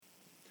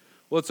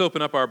Let's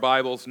open up our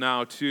Bibles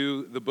now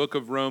to the book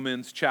of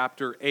Romans,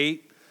 chapter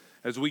 8,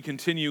 as we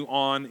continue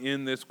on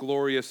in this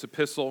glorious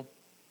epistle.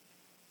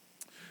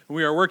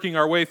 We are working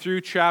our way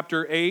through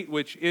chapter 8,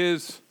 which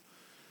is,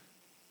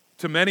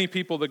 to many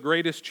people, the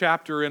greatest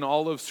chapter in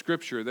all of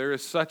Scripture. There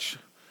is such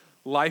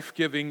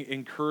life-giving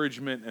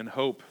encouragement and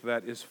hope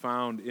that is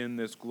found in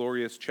this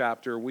glorious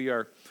chapter. We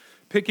are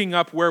picking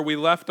up where we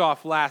left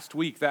off last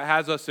week. That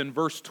has us in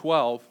verse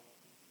 12.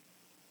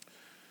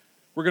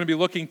 We're going to be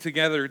looking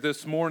together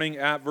this morning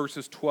at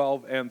verses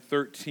 12 and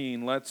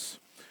 13. Let's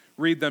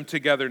read them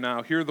together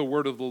now. Hear the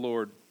word of the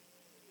Lord.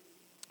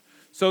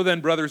 So then,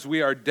 brothers,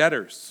 we are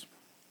debtors,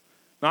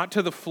 not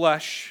to the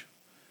flesh,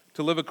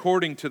 to live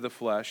according to the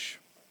flesh.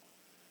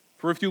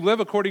 For if you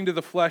live according to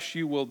the flesh,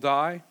 you will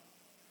die.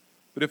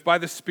 But if by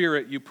the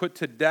Spirit you put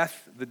to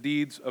death the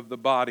deeds of the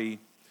body,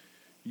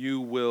 you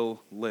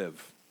will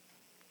live.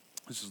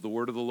 This is the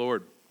word of the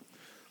Lord.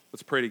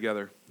 Let's pray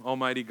together.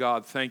 Almighty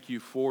God, thank you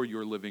for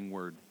your living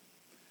word.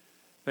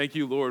 Thank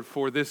you, Lord,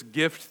 for this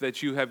gift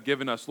that you have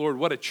given us. Lord,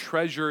 what a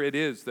treasure it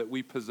is that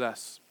we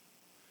possess.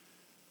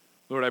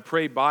 Lord, I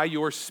pray by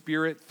your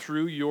Spirit,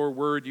 through your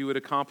word, you would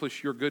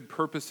accomplish your good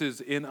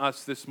purposes in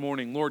us this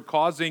morning. Lord,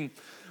 causing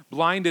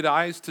blinded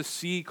eyes to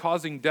see,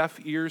 causing deaf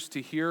ears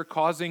to hear,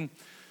 causing,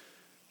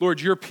 Lord,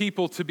 your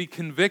people to be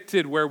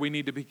convicted where we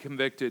need to be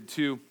convicted,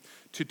 to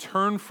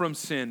turn from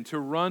sin, to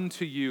run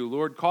to you,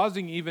 Lord,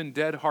 causing even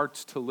dead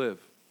hearts to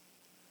live.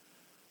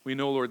 We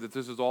know, Lord, that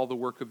this is all the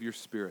work of your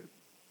Spirit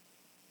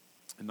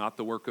and not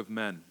the work of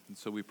men. And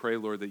so we pray,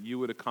 Lord, that you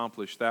would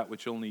accomplish that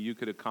which only you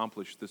could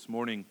accomplish this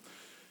morning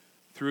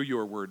through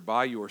your word,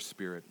 by your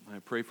Spirit. I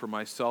pray for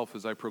myself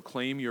as I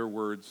proclaim your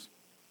words,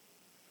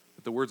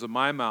 that the words of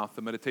my mouth,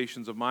 the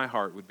meditations of my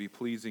heart would be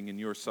pleasing in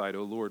your sight,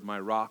 O Lord, my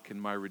rock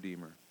and my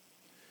redeemer.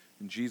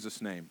 In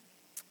Jesus' name,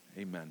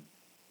 amen.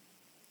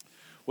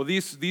 Well,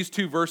 these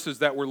two verses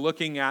that we're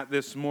looking at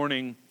this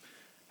morning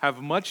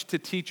have much to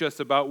teach us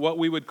about what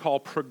we would call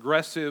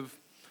progressive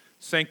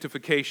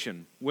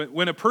sanctification.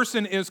 When a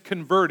person is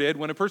converted,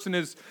 when a person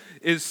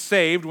is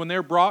saved, when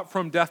they're brought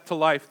from death to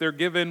life, they're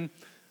given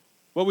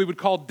what we would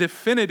call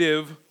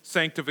definitive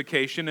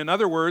sanctification. In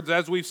other words,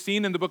 as we've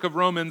seen in the book of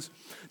Romans,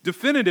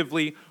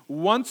 definitively,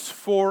 once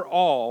for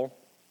all,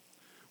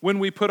 when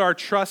we put our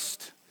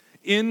trust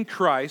in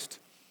Christ,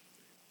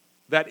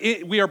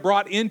 we are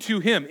brought into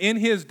him. In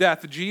his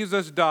death,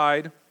 Jesus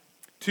died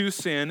to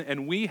sin,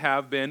 and we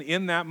have been,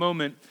 in that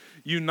moment,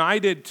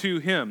 united to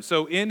him.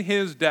 So in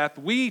his death,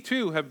 we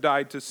too have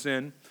died to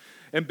sin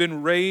and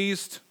been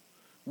raised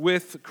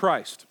with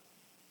Christ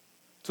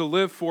to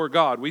live for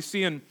God. We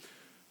see in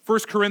 1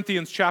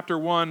 Corinthians chapter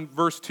 1,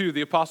 verse 2,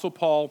 the Apostle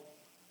Paul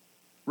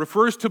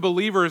refers to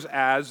believers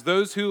as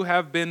those who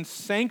have been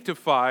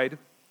sanctified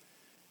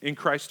in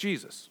Christ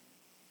Jesus.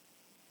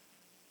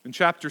 In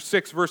chapter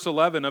 6, verse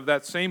 11 of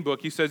that same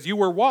book, he says, you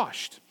were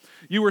washed,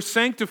 you were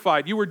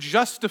sanctified, you were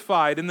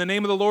justified in the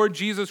name of the Lord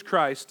Jesus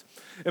Christ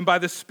and by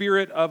the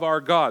Spirit of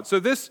our God. So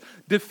this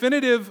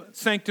definitive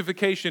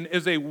sanctification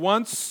is a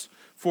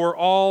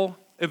once-for-all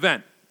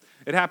event.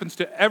 It happens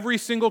to every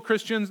single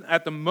Christian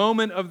at the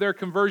moment of their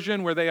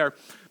conversion, where they are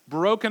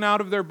broken out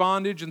of their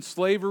bondage and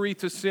slavery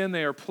to sin.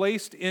 They are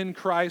placed in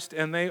Christ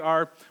and they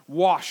are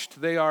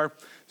washed. They are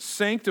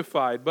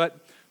sanctified.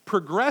 But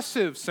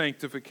progressive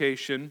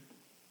sanctification,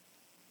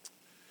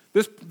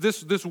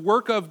 this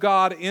work of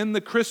God in the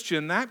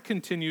Christian, that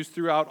continues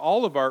throughout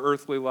all of our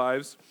earthly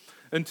lives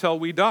until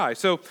we die.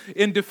 So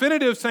in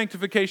definitive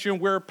sanctification,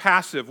 we're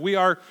passive. We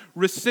are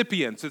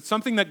recipients. It's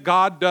something that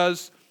God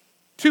does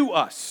to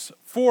us,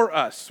 for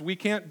us. We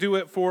can't do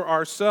it for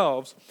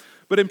ourselves.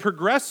 But in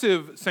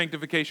progressive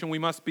sanctification, we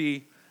must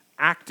be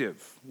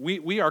active.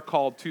 We are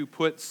called to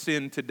put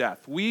sin to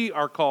death. We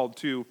are called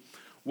to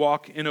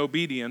walk in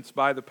obedience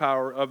by the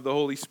power of the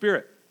Holy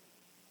Spirit.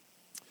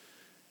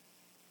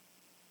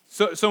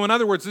 So in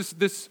other words,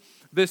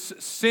 this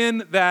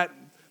sin that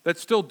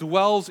still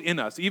dwells in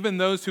us, even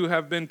those who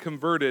have been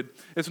converted,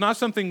 it's not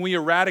something we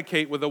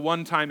eradicate with a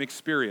one-time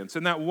experience.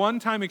 In that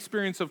one-time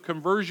experience of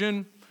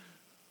conversion,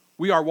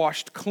 we are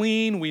washed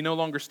clean. We no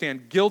longer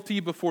stand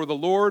guilty before the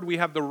Lord. We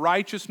have the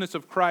righteousness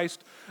of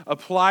Christ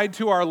applied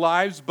to our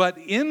lives. But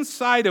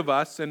inside of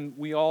us, and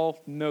we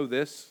all know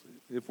this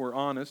if we're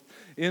honest,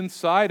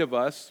 inside of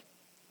us,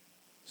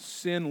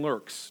 sin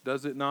lurks,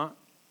 does it not?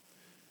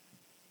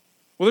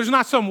 Well, there's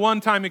not some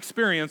one-time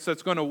experience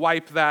that's going to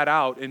wipe that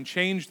out and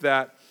change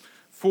that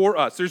for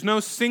us. There's no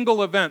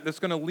single event that's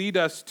going to lead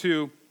us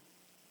to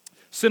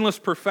sinless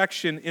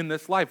perfection in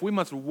this life. We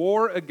must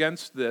war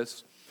against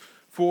this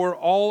for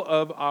all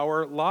of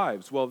our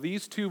lives. Well,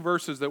 these two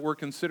verses that we're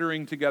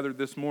considering together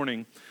this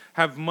morning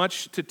have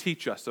much to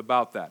teach us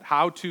about that,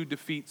 how to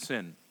defeat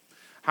sin,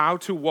 how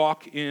to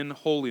walk in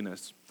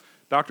holiness.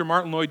 Dr.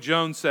 Martin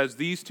Lloyd-Jones says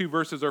these two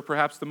verses are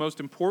perhaps the most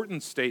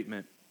important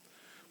statement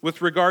with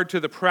regard to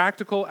the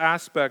practical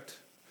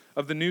aspect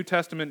of the New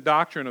Testament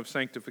doctrine of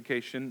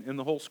sanctification in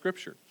the whole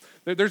Scripture.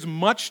 There's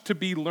much to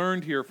be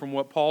learned here from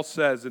what Paul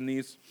says in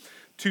these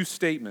two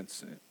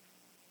statements.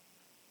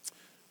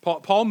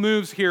 Paul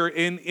moves here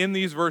in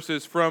these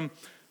verses from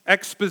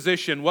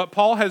exposition. What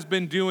Paul has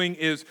been doing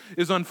is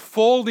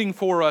unfolding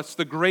for us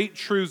the great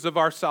truths of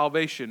our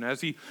salvation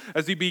as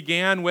he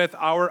began with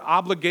our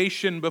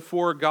obligation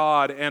before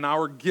God and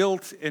our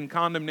guilt and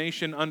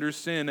condemnation under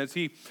sin, as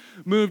he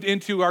moved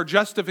into our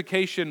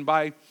justification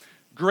by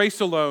grace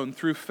alone,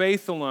 through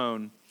faith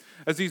alone,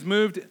 as he's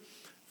moved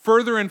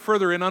further and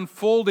further in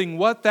unfolding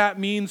what that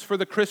means for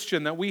the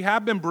Christian, that we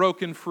have been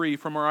broken free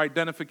from our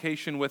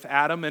identification with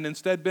Adam and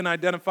instead been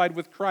identified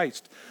with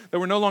Christ, that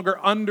we're no longer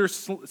under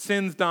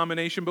sin's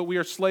domination, but we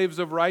are slaves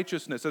of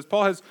righteousness. As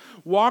Paul has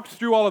walked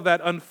through all of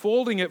that,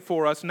 unfolding it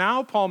for us,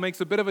 now Paul makes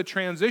a bit of a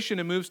transition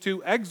and moves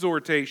to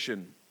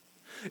exhortation.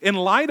 In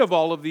light of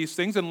all of these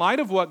things, in light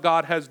of what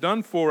God has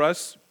done for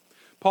us,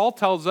 Paul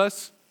tells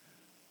us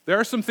there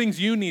are some things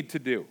you need to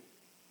do.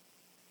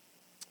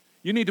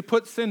 You need to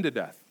put sin to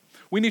death.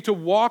 We need to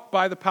walk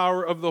by the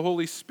power of the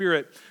Holy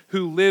Spirit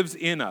who lives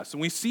in us.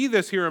 And we see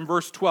this here in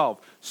verse 12.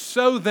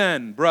 So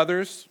then,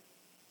 brothers.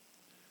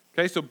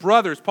 Okay, so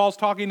brothers, Paul's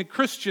talking to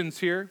Christians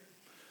here.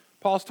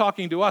 Paul's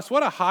talking to us.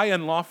 What a high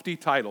and lofty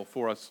title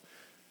for us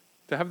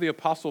to have the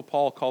Apostle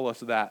Paul call us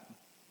that.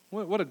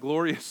 What a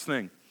glorious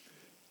thing.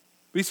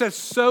 But he says,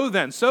 so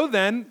then. So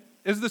then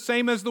is the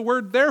same as the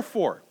word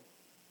therefore.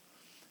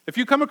 If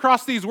you come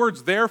across these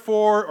words,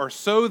 therefore, or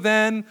so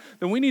then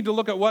we need to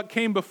look at what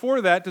came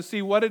before that to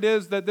see what it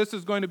is that this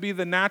is going to be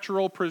the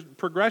natural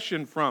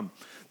progression from.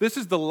 This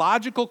is the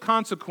logical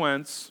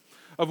consequence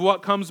of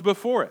what comes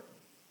before it.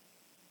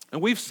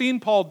 And we've seen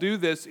Paul do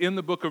this in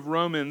the book of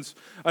Romans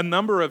a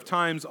number of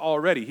times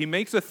already. He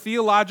makes a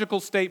theological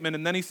statement,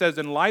 and then he says,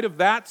 in light of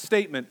that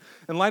statement,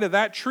 in light of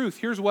that truth,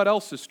 here's what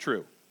else is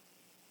true.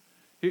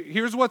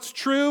 Here's what's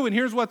true, and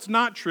here's what's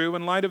not true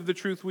in light of the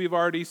truth we've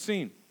already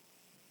seen.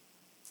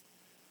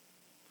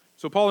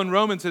 So Paul in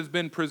Romans has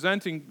been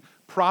presenting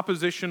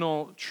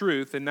propositional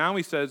truth, and now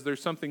he says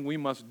there's something we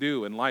must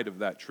do in light of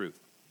that truth.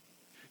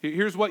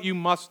 Here's what you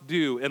must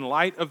do in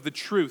light of the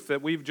truth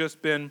that we've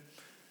just been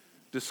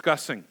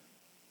discussing.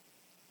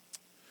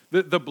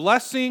 The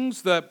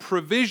blessings, the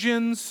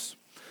provisions,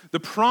 the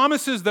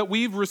promises that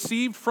we've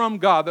received from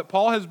God that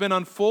Paul has been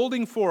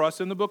unfolding for us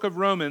in the book of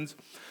Romans,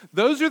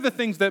 those are the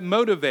things that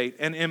motivate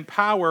and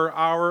empower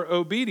our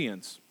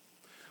obedience.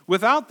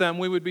 Without them,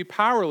 we would be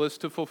powerless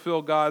to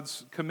fulfill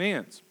God's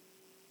commands.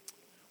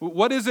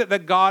 What is it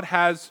that God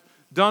has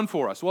done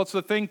for us? Well, it's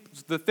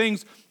the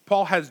things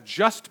Paul has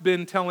just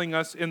been telling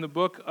us in the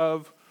book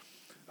of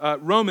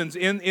Romans,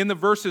 in the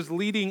verses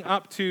leading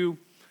up to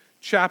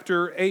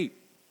chapter 8.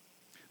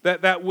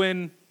 That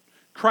when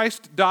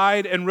Christ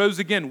died and rose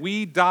again,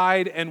 we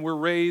died and were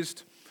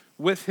raised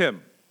with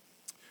him.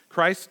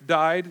 Christ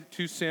died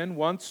to sin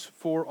once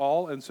for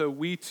all, and so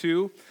we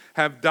too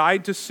have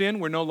died to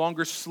sin. We're no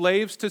longer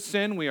slaves to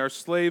sin. We are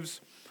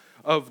slaves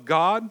of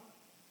God.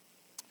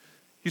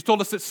 He's told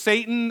us that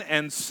Satan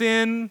and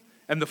sin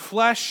and the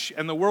flesh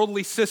and the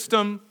worldly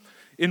system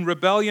in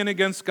rebellion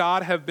against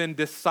God have been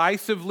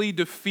decisively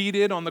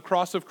defeated on the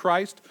cross of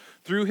Christ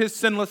through his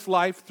sinless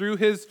life, through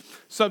his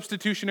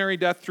substitutionary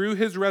death, through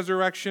his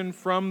resurrection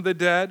from the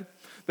dead.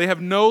 They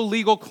have no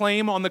legal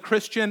claim on the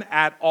Christian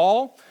at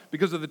all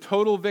because of the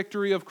total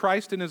victory of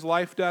Christ in his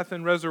life, death,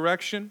 and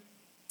resurrection.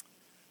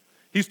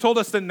 He's told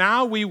us that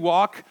now we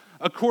walk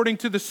according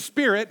to the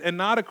Spirit and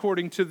not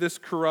according to this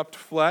corrupt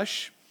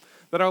flesh,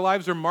 that our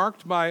lives are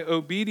marked by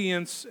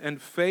obedience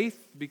and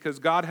faith because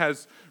God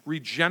has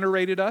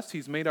regenerated us.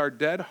 He's made our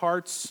dead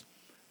hearts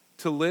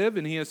to live,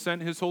 and he has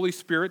sent his Holy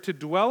Spirit to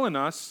dwell in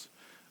us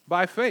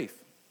by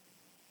faith.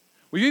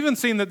 We've even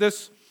seen that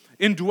this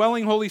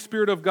indwelling Holy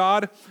Spirit of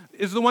God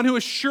is the one who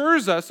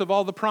assures us of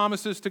all the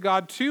promises to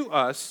God to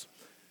us,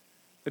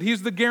 that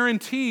he's the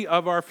guarantee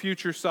of our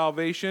future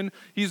salvation.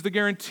 He's the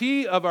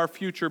guarantee of our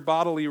future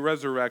bodily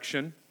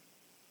resurrection.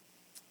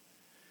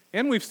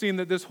 And we've seen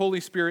that this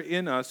Holy Spirit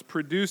in us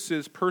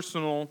produces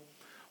personal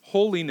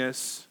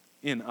holiness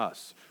in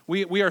us.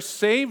 We are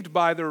saved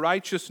by the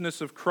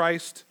righteousness of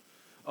Christ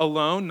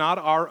alone, not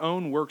our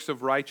own works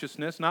of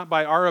righteousness, not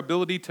by our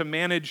ability to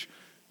manage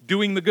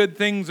doing the good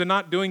things and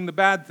not doing the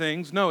bad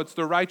things. No, it's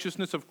the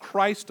righteousness of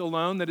Christ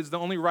alone that is the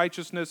only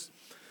righteousness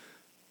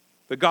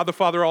that God the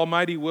Father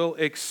Almighty will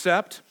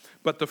accept.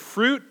 But the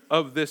fruit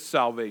of this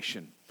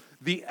salvation,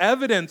 the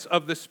evidence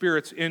of the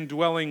Spirit's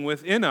indwelling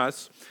within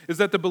us, is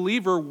that the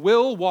believer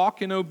will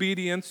walk in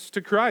obedience to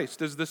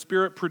Christ as the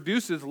Spirit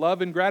produces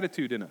love and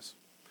gratitude in us,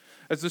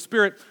 as the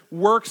Spirit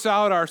works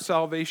out our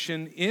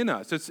salvation in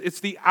us.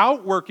 It's the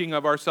outworking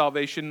of our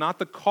salvation, not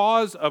the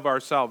cause of our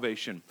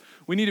salvation.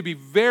 We need to be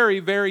very,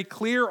 very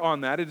clear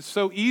on that. It is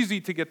so easy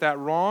to get that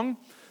wrong,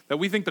 that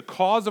we think the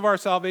cause of our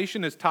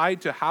salvation is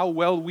tied to how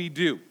well we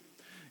do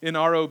in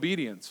our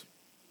obedience.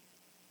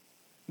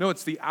 No,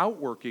 it's the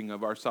outworking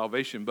of our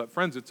salvation. But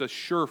friends, it's a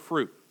sure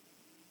fruit.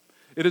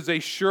 It is a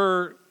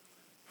sure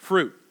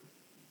fruit.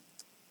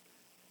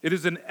 It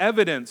is an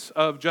evidence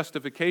of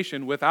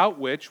justification without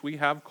which we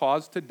have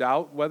cause to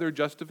doubt whether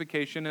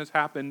justification has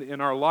happened in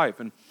our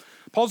life. And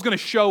Paul's going to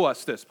show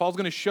us this. Paul's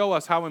going to show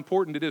us how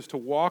important it is to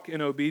walk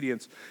in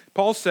obedience.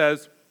 Paul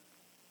says,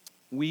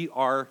 we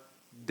are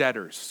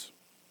debtors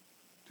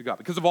to God.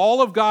 Because of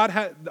all that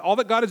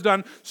God has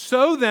done,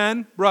 so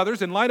then,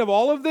 brothers, in light of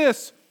all of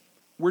this,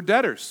 we're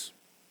debtors.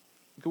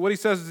 Look at what he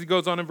says as he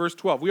goes on in verse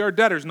 12. We are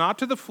debtors, not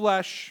to the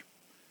flesh,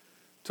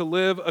 to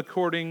live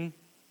according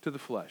to the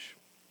flesh.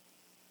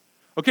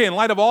 Okay, in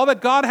light of all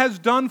that God has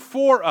done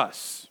for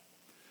us,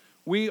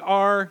 we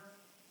are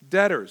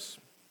debtors.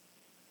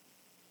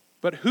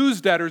 But whose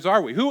debtors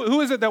are we?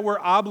 Who is it that we're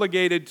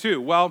obligated to?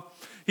 Well,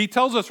 he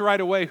tells us right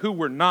away who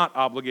we're not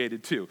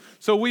obligated to.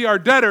 So we are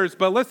debtors,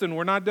 but listen,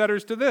 we're not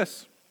debtors to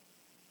this.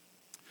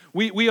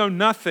 We owe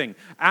nothing,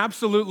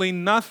 absolutely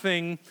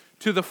nothing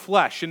to the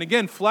flesh. And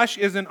again, flesh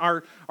isn't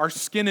our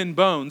skin and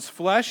bones.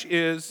 Flesh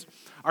is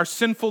our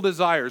sinful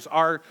desires,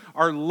 our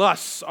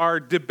lusts, our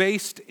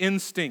debased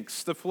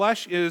instincts. The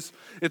flesh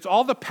it's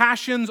all the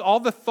passions, all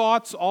the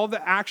thoughts, all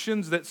the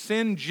actions that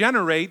sin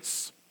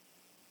generates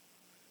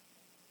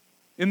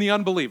in the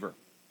unbeliever.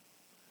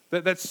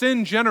 That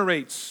sin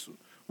generates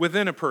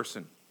within a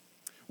person.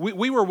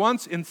 We were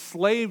once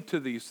enslaved to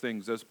these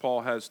things, as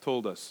Paul has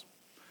told us.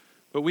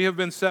 But we have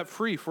been set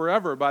free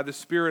forever by the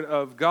Spirit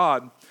of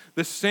God.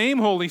 The same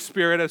Holy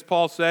Spirit, as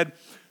Paul said,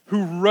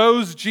 who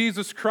rose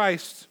Jesus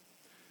Christ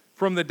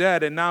from the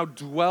dead and now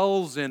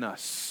dwells in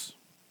us,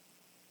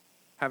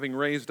 having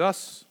raised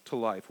us to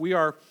life. We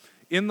are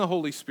in the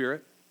Holy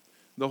Spirit.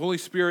 The Holy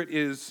Spirit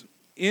is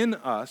in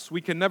us.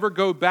 We can never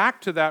go back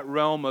to that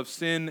realm of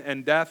sin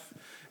and death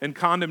and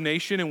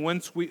condemnation in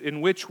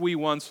which we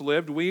once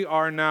lived. We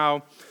are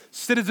now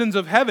citizens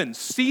of heaven,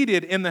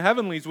 seated in the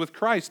heavenlies with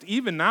Christ,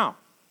 even now.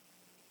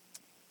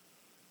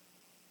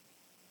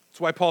 That's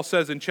why Paul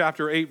says in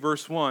chapter 8,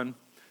 verse 1,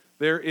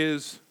 there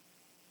is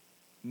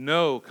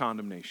no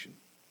condemnation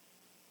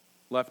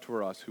left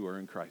for us who are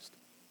in Christ.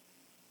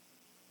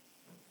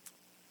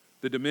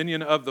 The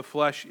dominion of the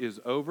flesh is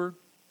over.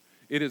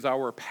 It is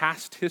our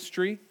past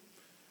history,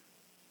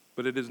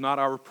 but it is not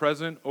our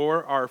present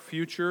or our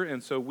future,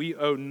 and so we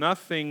owe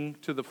nothing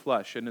to the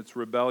flesh and its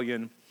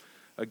rebellion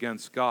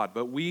against God.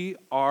 But we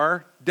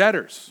are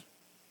debtors.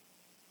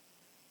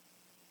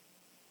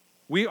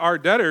 We are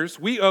debtors.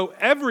 We owe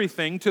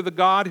everything to the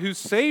God who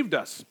saved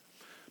us.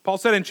 Paul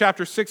said in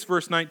chapter 6,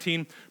 verse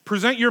 19,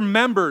 present your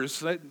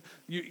members,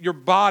 your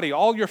body,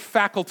 all your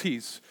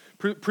faculties,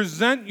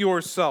 present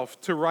yourself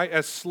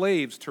as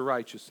slaves to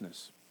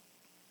righteousness.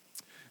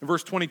 In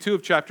verse 22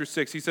 of chapter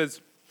 6, he says,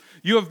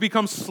 you have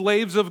become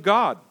slaves of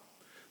God,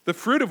 the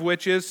fruit of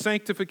which is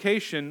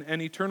sanctification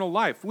and eternal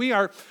life. We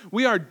are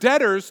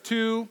debtors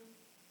to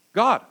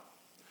God.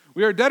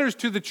 We are debtors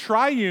to the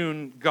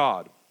triune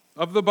God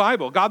of the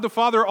Bible, God the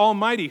Father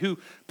Almighty, who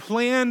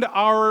planned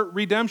our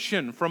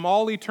redemption from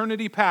all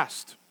eternity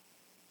past.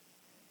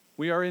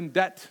 We are in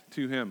debt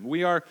to Him.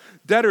 We are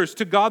debtors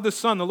to God the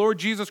Son, the Lord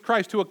Jesus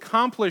Christ, who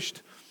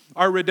accomplished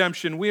our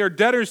redemption. We are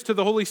debtors to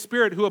the Holy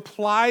Spirit, who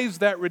applies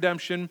that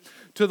redemption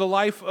to the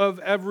life of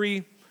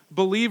every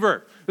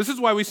believer. This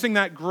is why we sing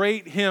that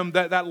great hymn,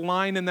 that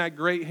line in that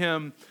great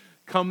hymn,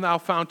 "Come thou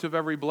fount of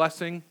every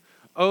blessing.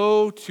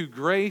 Oh, to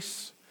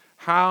grace,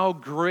 how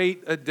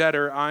great a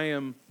debtor I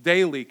am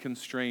daily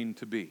constrained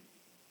to be."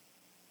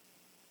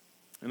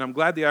 And I'm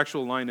glad the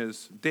actual line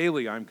is,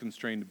 daily I'm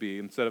constrained to be,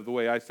 instead of the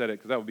way I said it,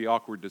 because that would be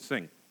awkward to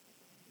sing.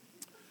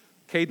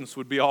 Cadence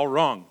would be all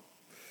wrong.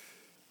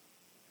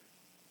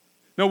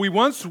 No, we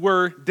once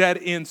were dead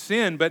in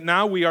sin, but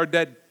now we are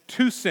dead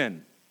to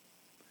sin.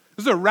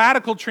 This is a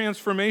radical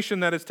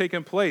transformation that has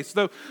taken place.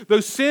 Though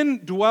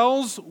sin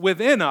dwells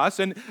within us,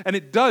 and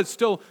it does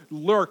still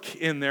lurk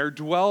in there,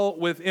 dwell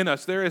within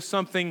us, there is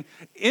something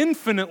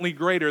infinitely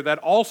greater that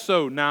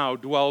also now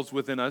dwells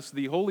within us,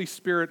 the Holy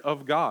Spirit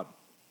of God.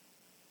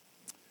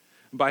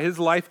 By His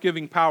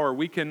life-giving power,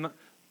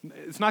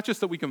 it's not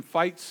just that we can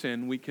fight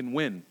sin, we can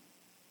win.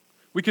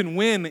 We can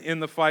win in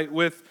the fight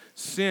with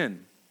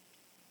sin.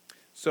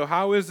 So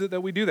how is it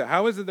that we do that?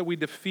 How is it that we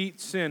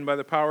defeat sin by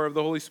the power of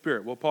the Holy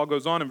Spirit? Well, Paul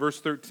goes on in verse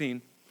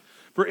 13.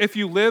 For if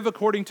you live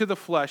according to the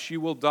flesh, you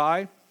will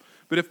die.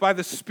 But if by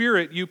the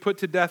Spirit you put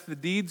to death the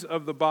deeds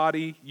of the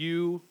body,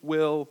 you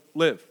will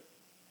live.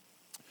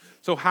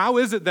 So how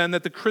is it then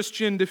that the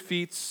Christian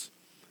defeats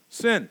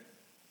sin?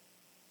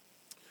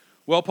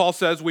 Well, Paul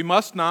says we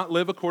must not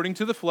live according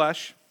to the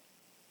flesh,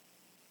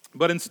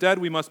 but instead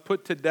we must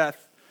put to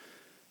death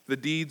the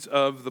deeds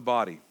of the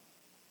body.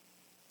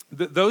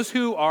 Those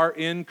who are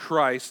in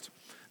Christ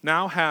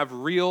now have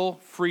real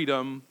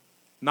freedom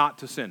not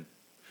to sin.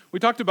 We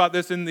talked about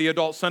this in the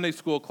adult Sunday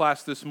school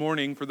class this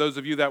morning. For those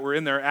of you that were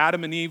in there,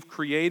 Adam and Eve,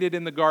 created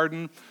in the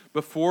garden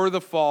before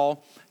the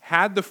fall,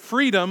 had the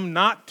freedom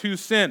not to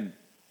sin.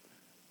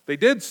 They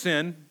did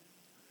sin,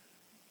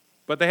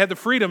 but they had the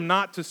freedom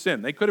not to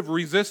sin. They could have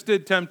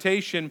resisted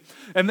temptation.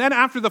 And then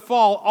after the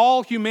fall,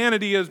 all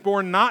humanity is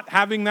born not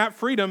having that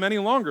freedom any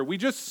longer. We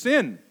just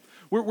sin.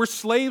 We're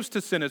slaves to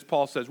sin, as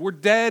Paul says. We're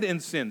dead in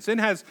sin. Sin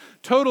has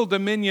total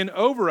dominion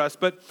over us.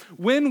 But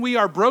when we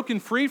are broken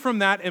free from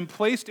that and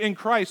placed in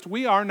Christ,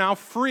 we are now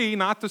free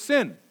not to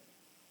sin.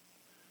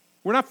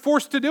 We're not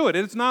forced to do it.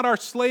 It's not our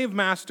slave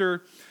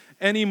master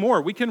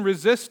anymore. We can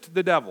resist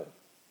the devil.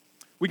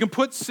 We can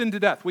put sin to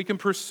death. We can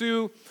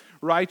pursue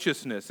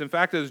righteousness. In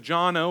fact, as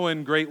John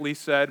Owen greatly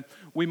said,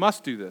 we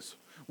must do this.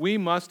 We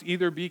must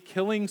either be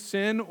killing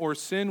sin or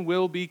sin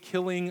will be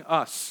killing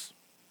us.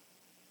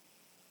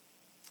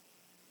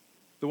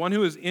 The one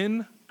who is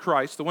in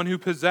Christ, the one who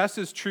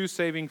possesses true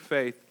saving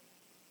faith,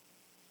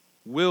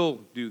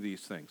 will do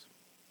these things.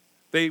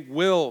 They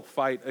will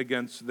fight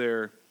against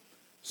their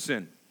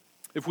sin.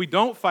 If we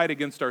don't fight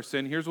against our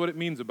sin, here's what it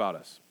means about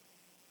us.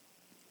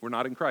 We're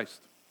not in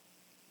Christ.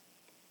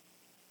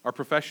 Our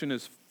profession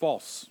is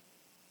false.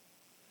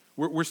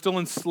 We're still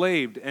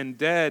enslaved and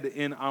dead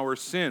in our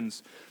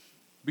sins.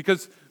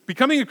 Because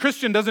becoming a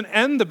Christian doesn't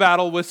end the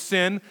battle with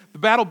sin. The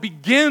battle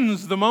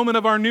begins the moment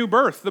of our new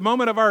birth. The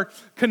moment of our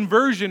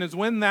conversion is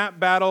when that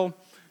battle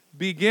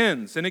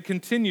begins. And it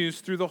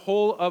continues through the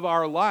whole of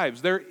our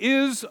lives. There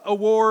is a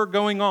war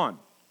going on.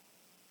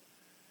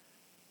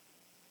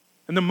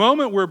 And the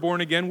moment we're born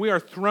again, we are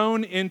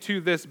thrown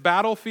into this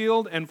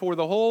battlefield. And for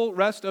the whole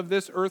rest of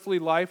this earthly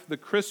life, the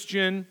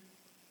Christian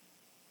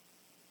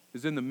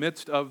is in the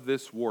midst of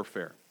this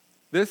warfare.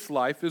 This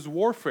life is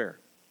warfare.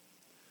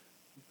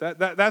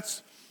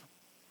 That's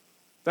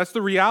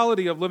the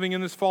reality of living in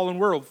this fallen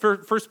world.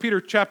 1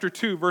 Peter chapter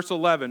 2, verse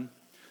 11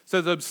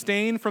 says,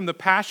 abstain from the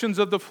passions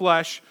of the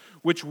flesh,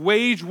 which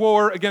wage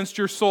war against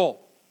your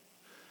soul.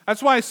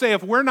 That's why I say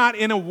if we're not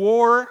in a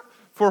war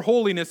for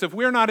holiness, if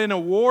we're not in a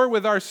war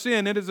with our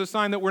sin, it is a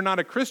sign that we're not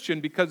a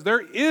Christian, because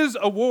there is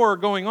a war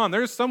going on.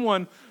 There's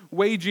someone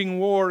waging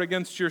war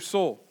against your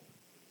soul.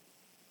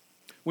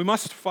 We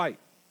must fight.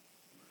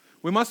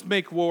 We must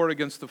make war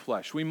against the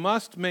flesh. We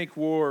must make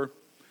war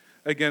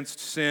against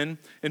sin.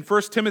 In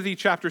 1 Timothy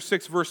chapter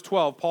 6, verse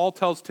 12, Paul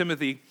tells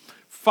Timothy,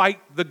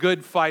 fight the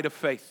good fight of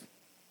faith.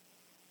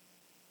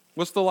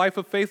 What's the life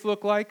of faith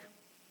look like?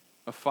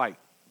 A fight.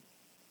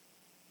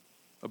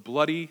 A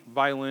bloody,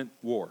 violent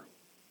war.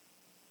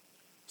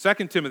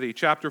 2 Timothy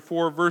chapter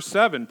 4, verse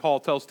 7, Paul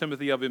tells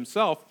Timothy of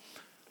himself,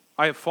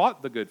 I have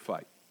fought the good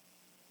fight.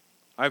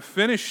 I have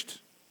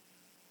finished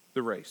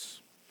the race.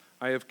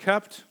 I have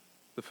kept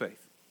the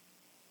faith.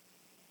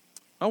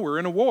 Oh, we're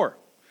in a war.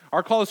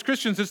 Our call as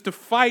Christians is to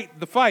fight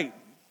the fight.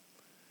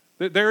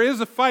 There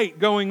is a fight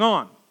going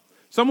on.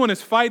 Someone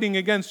is fighting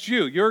against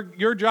you.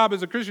 Your job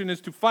as a Christian is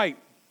to fight.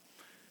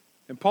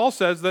 And Paul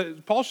shows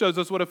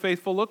us what a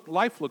faithful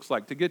life looks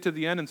like, to get to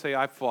the end and say,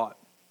 I've fought.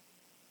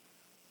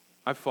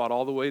 I've fought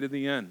all the way to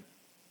the end.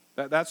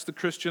 That's the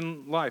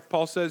Christian life.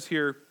 Paul says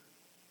here,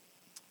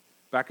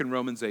 back in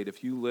Romans 8,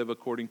 if you live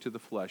according to the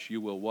flesh,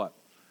 you will what?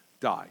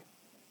 Die.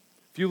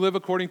 If you live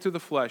according to the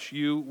flesh,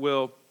 you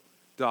will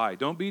die.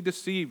 Don't be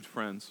deceived,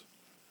 friends.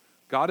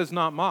 God is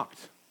not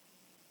mocked.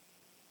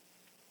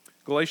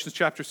 Galatians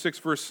chapter 6,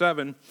 verse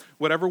 7,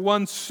 whatever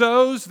one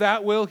sows,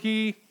 that will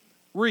he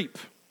reap.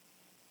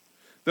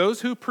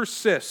 Those who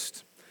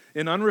persist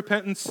in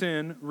unrepentant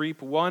sin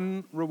reap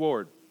one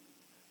reward,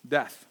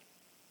 death.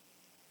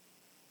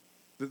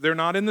 They're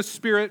not in the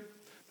Spirit.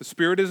 The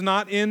Spirit is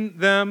not in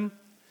them.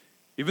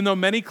 Even though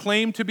many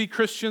claim to be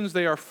Christians,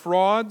 they are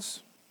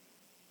frauds.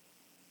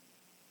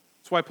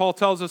 That's why Paul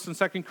tells us in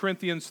 2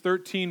 Corinthians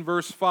 13,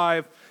 verse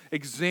 5,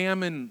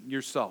 examine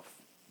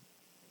yourself.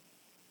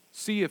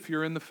 See if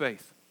you're in the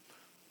faith.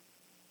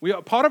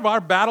 Part of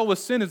our battle with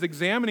sin is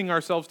examining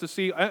ourselves to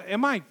see,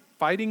 am I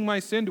fighting my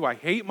sin? Do I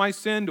hate my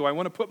sin? Do I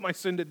want to put my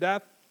sin to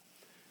death?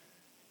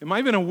 Am I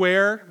even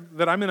aware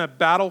that I'm in a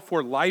battle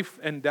for life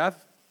and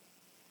death?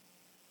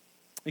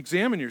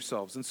 Examine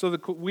yourselves. And so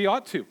we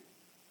ought to.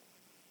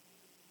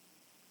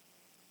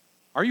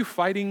 Are you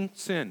fighting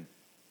sin,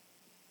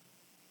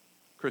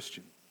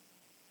 Christian?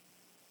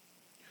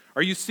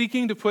 Are you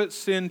seeking to put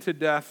sin to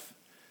death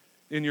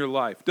in your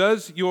life?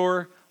 Does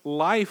your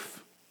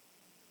life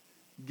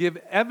give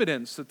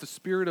evidence that the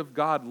Spirit of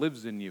God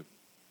lives in you?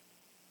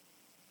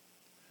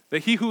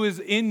 That he who is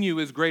in you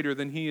is greater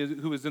than he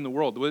who is in the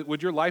world.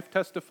 Would your life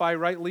testify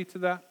rightly to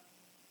that?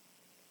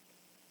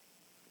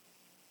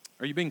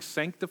 Are you being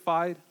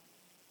sanctified?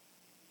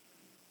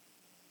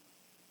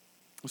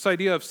 This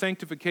idea of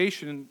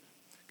sanctification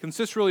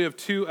consists really of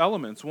two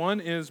elements. One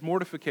is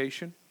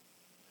mortification.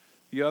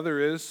 The other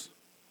is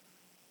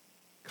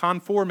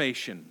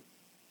conformation.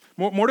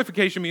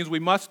 Mortification means we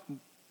must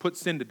put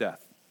sin to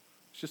death.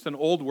 It's just an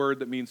old word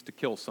that means to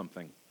kill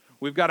something.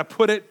 We've got to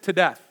put it to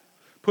death.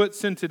 Put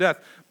sin to death.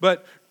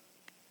 But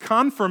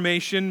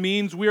conformation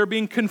means we are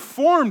being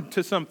conformed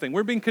to something.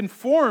 We're being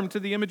conformed to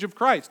the image of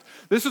Christ.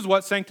 This is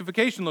what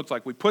sanctification looks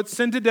like. We put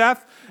sin to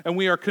death, and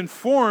we are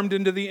conformed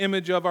into the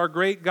image of our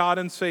great God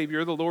and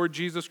Savior, the Lord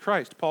Jesus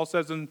Christ. Paul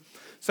says in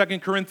 2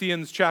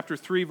 Corinthians chapter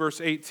 3, verse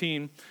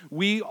 18,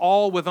 we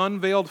all with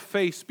unveiled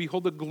face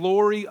behold the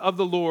glory of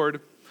the Lord,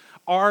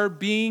 are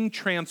being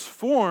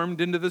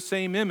transformed into the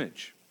same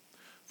image,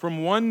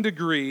 from one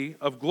degree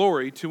of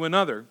glory to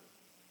another.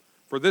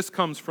 For this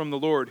comes from the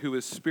Lord, who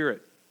is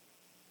Spirit.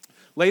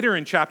 Later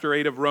in chapter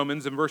 8 of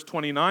Romans, in verse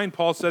 29,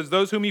 Paul says,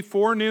 those whom he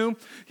foreknew,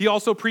 he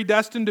also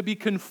predestined to be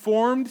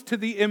conformed to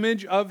the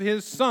image of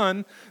his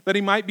Son, that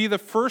he might be the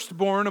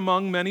firstborn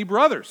among many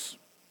brothers.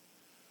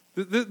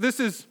 This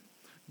is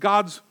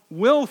God's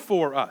will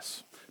for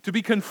us. to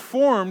be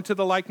conformed to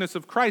the likeness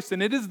of Christ.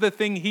 And it is the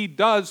thing he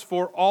does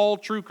for all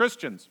true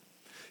Christians.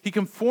 He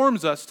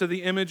conforms us to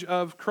the image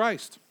of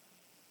Christ.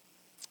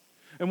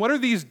 And what are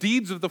these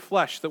deeds of the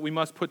flesh that we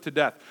must put to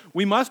death?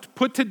 We must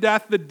put to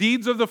death the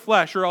deeds of the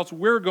flesh, or else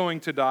we're going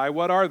to die.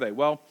 What are they?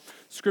 Well,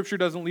 Scripture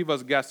doesn't leave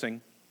us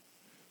guessing.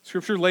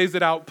 Scripture lays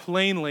it out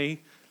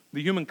plainly.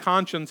 The human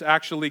conscience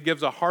actually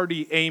gives a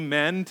hearty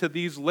amen to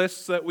these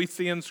lists that we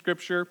see in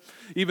Scripture.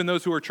 Even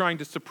those who are trying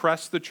to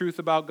suppress the truth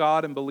about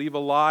God and believe a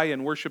lie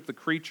and worship the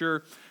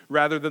creature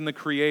rather than the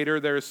Creator,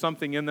 there is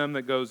something in them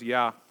that goes,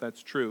 yeah,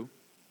 that's true.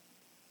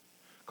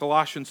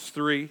 Colossians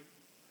 3,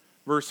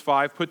 verse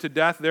 5, put to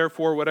death,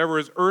 therefore, whatever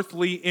is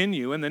earthly in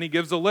you. And then he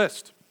gives a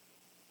list.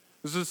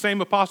 This is the same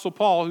Apostle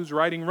Paul who's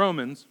writing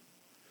Romans.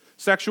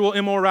 Sexual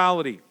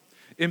immorality,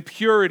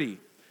 impurity,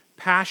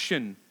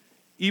 passion,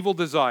 evil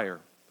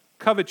desire,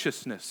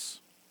 covetousness,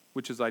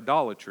 which is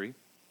idolatry.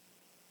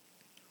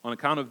 On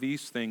account of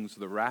these things,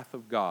 the wrath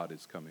of God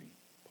is coming,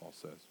 Paul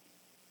says.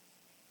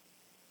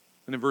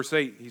 And in verse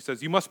 8, he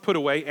says, you must put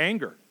away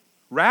anger,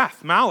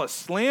 wrath, malice,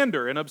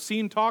 slander, and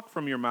obscene talk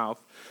from your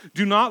mouth.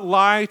 Do not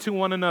lie to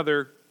one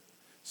another,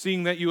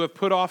 seeing that you have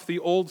put off the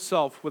old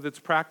self with its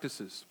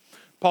practices.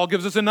 Paul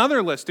gives us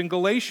another list in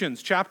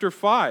Galatians chapter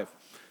 5,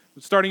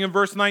 starting in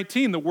verse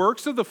 19. The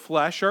works of the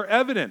flesh are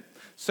evident: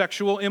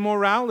 sexual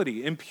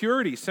immorality,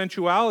 impurity,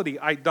 sensuality,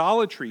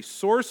 idolatry,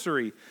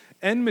 sorcery,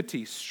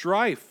 enmity,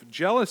 strife,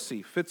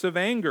 jealousy, fits of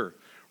anger,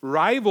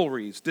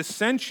 rivalries,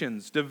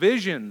 dissensions,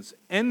 divisions,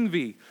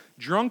 envy,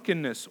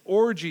 drunkenness,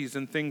 orgies,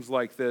 and things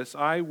like this.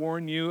 I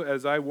warn you,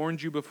 as I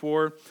warned you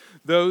before,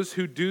 those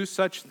who do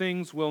such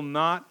things will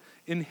not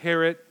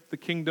inherit the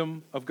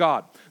kingdom of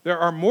God. There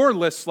are more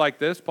lists like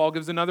this. Paul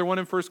gives another one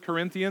in 1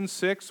 Corinthians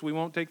 6. We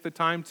won't take the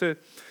time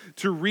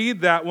to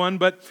read that one,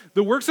 but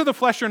the works of the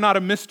flesh are not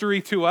a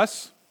mystery to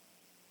us.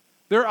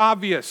 They're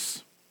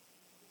obvious.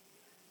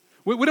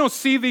 We don't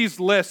see these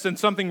lists and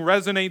something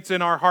resonates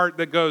in our heart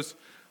that goes,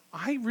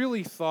 I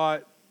really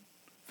thought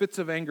fits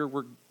of anger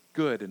were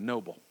good and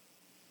noble.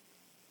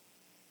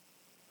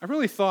 I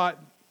really thought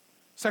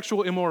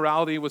sexual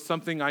immorality was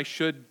something I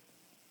should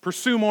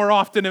pursue more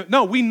often.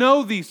 No, we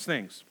know these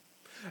things.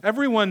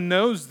 Everyone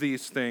knows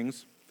these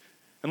things.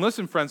 And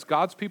listen, friends,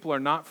 God's people are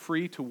not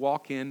free to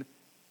walk in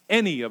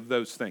any of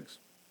those things.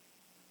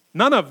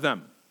 None of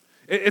them.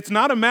 It's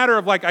not a matter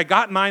of like, I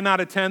got 9 out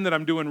of 10 that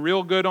I'm doing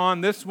real good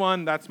on. This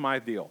one, that's my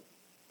deal.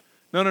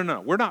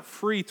 No. We're not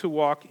free to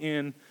walk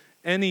in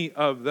any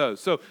of those.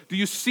 So do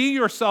you see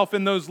yourself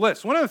in those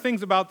lists? One of the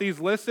things about these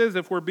lists is,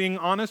 if we're being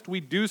honest,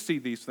 we do see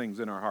these things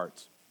in our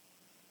hearts.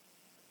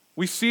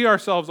 We see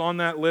ourselves on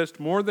that list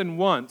more than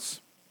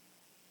once.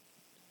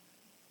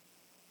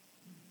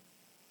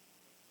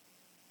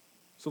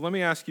 So let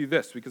me ask you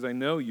this, because I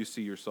know you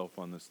see yourself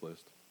on this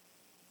list.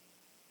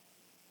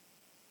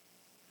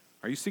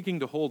 Are you seeking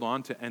to hold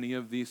on to any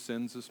of these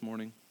sins this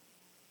morning?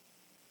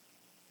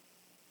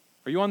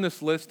 Are you on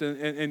this list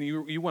and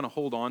you want to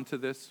hold on to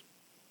this?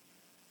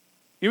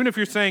 Even if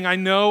you're saying, I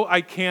know I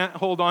can't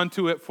hold on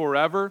to it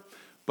forever,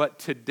 but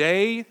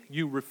today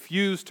you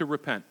refuse to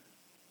repent.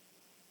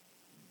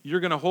 You're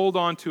going to hold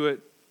on to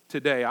it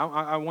today.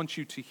 I want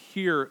you to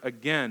hear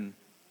again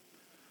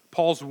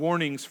Paul's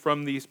warnings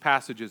from these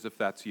passages, if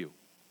that's you.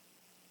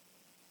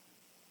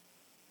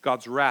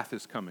 God's wrath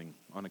is coming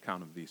on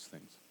account of these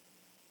things.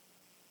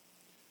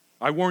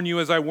 I warn you,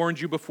 as I warned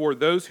you before,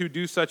 those who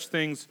do such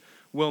things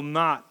will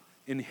not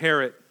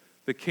inherit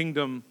the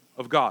kingdom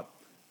of God.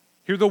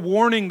 Hear the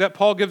warning that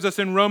Paul gives us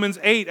in Romans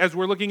 8 as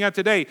we're looking at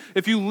today.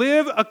 If you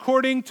live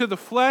according to the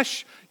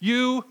flesh,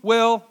 you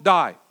will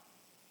die.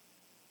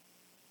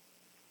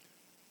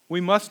 We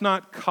must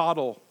not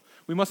coddle.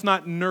 We must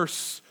not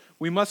nurse.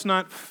 We must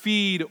not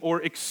feed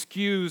or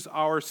excuse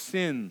our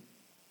sin.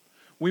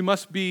 We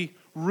must be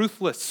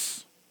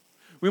ruthless.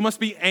 We must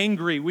be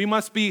angry. We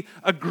must be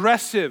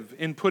aggressive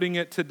in putting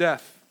it to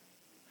death.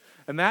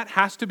 And that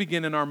has to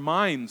begin in our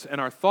minds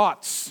and our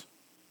thoughts.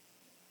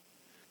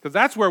 Because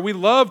that's where we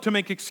love to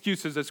make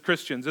excuses as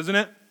Christians, isn't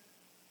it?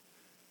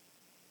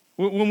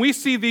 When we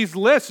see these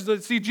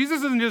lists, see,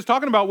 Jesus isn't just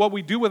talking about what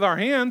we do with our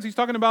hands. He's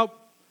talking about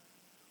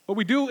what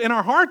we do in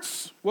our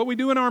hearts, what we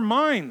do in our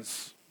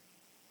minds.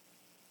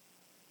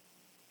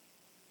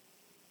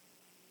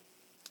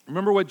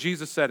 Remember what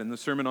Jesus said in the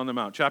Sermon on the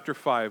Mount, chapter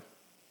 5,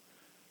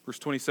 verse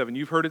 27.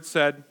 You've heard it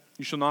said,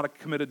 you shall not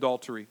commit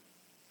adultery.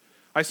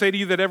 I say to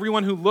you that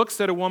everyone who looks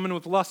at a woman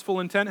with lustful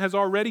intent has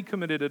already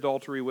committed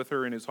adultery with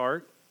her in his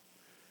heart.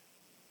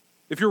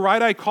 If your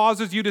right eye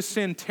causes you to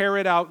sin, tear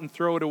it out and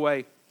throw it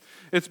away.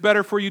 It's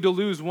better for you to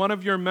lose one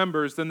of your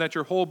members than that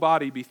your whole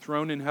body be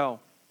thrown in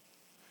hell.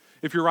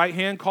 If your right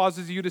hand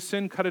causes you to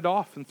sin, cut it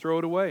off and throw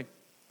it away.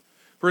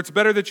 For it's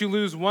better that you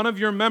lose one of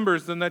your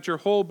members than that your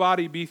whole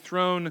body be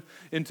thrown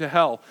into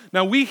hell.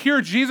 Now we hear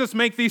Jesus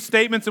make these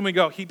statements and we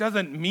go, he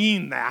doesn't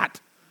mean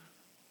that.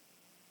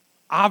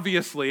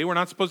 Obviously, we're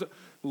not supposed to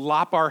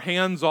lop our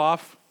hands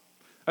off.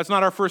 That's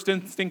not our first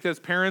instinct as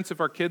parents. If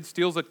our kid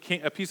steals a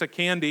piece of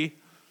candy,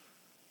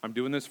 I'm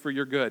doing this for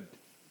your good.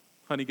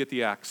 Honey, get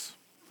the axe.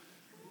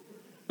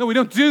 No, we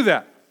don't do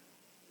that.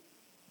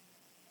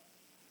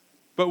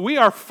 But we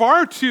are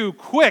far too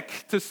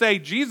quick to say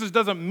Jesus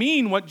doesn't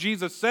mean what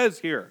Jesus says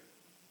here.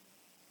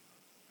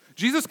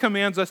 Jesus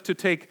commands us to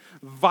take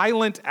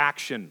violent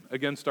action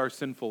against our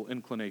sinful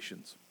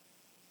inclinations.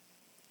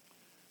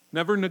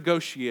 Never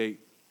negotiate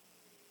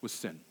with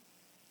sin.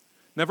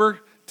 Never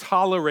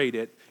tolerate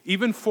it,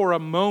 even for a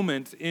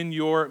moment in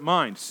your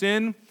mind.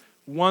 Sin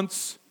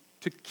wants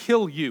to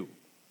kill you.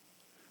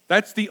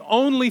 That's the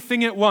only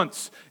thing it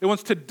wants. It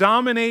wants to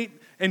dominate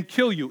and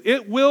kill you.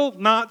 It will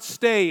not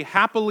stay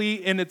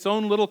happily in its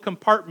own little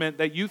compartment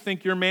that you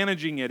think you're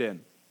managing it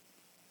in.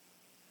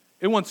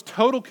 It wants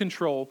total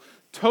control,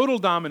 total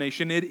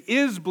domination. It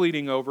is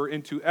bleeding over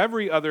into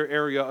every other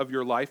area of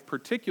your life,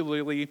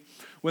 particularly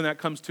when that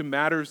comes to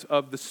matters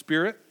of the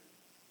Spirit.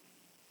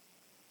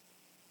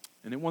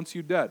 And it wants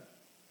you dead.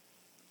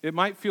 It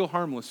might feel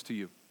harmless to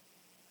you.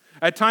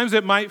 At times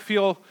it might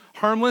feel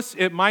harmless.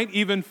 It might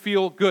even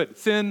feel good.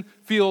 Sin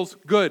feels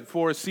good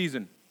for a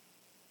season.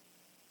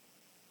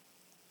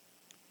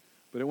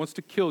 But it wants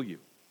to kill you.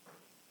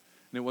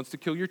 And it wants to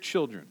kill your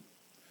children.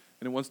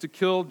 And it wants to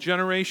kill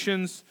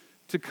generations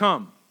to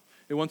come.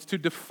 It wants to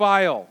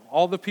defile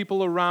all the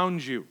people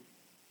around you.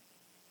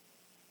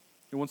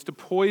 It wants to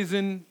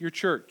poison your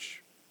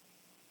church.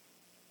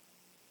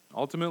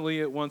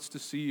 Ultimately, it wants to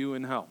see you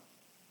in hell.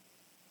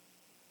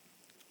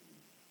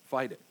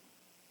 Fight it.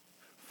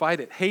 Fight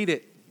it. Hate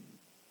it.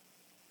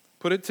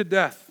 Put it to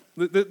death.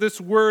 This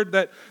word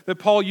that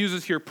Paul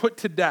uses here, put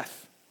to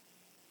death.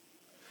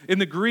 In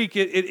the Greek,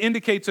 it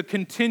indicates a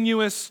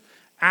continuous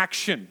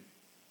action.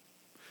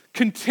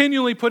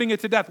 Continually putting it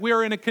to death. We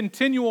are in a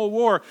continual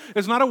war.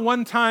 It's not a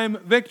one-time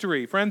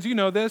victory. Friends, you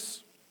know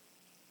this.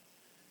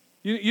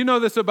 You know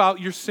this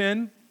about your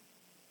sin.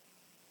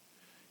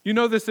 You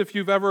know this if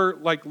you've ever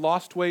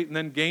lost weight and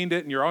then gained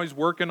it and you're always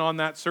working on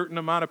that certain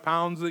amount of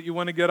pounds that you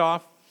want to get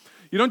off.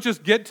 You don't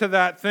just get to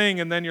that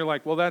thing and then you're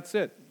like, well, that's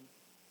it.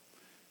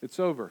 It's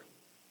over.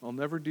 I'll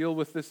never deal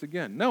with this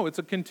again. No, it's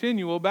a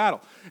continual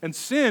battle. And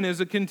sin is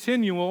a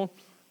continual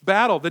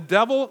battle. The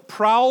devil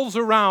prowls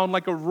around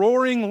like a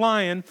roaring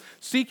lion,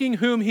 seeking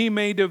whom he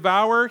may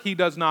devour. He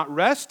does not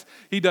rest.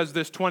 He does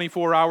this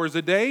 24 hours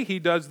a day. He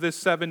does this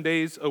 7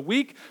 days a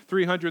week,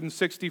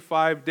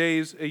 365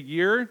 days a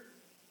year.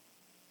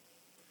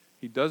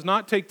 He does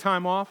not take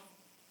time off.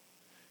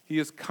 He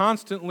is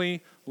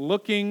constantly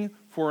looking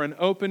for an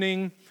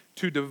opening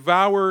to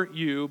devour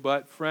you,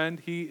 but friend,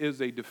 he is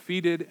a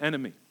defeated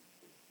enemy.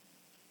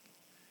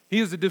 He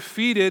is a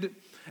defeated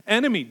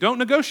enemy. Don't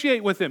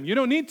negotiate with him. You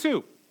don't need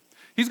to.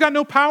 He's got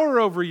no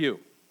power over you.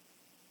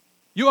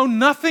 You owe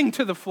nothing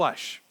to the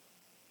flesh.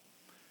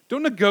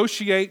 Don't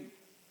negotiate.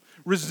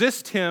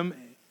 Resist him,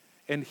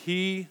 and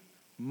he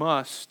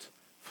must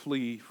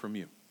flee from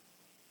you.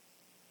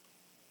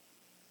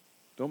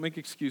 Don't make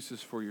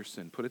excuses for your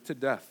sin. Put it to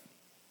death.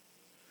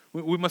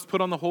 We must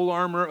put on the whole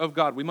armor of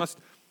God. We must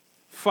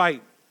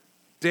fight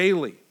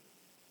daily.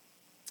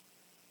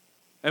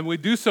 And we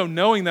do so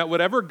knowing that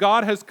whatever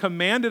God has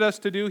commanded us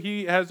to do,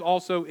 he has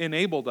also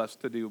enabled us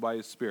to do by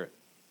his Spirit.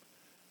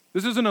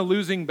 This isn't a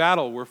losing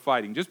battle we're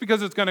fighting. Just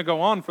because it's going to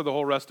go on for the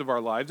whole rest of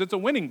our lives, it's a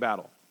winning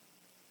battle.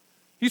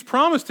 He's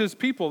promised his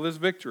people this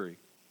victory.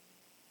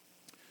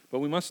 But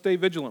we must stay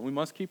vigilant. We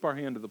must keep our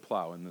hand to the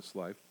plow in this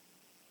life.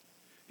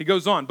 He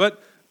goes on,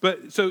 but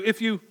so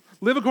if you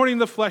live according to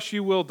the flesh,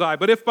 you will die.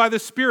 But if by the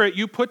Spirit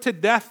you put to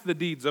death the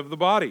deeds of the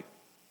body.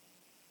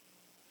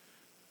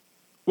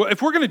 Well,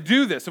 if we're going to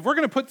do this, if we're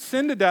going to put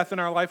sin to death in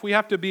our life, we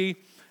have to be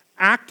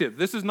active.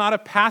 This is not a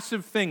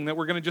passive thing that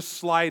we're going to just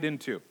slide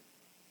into.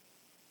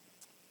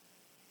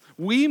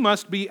 We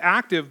must be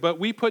active, but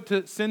we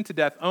put sin to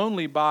death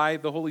only by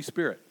the Holy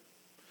Spirit.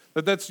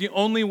 That's the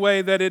only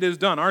way that it is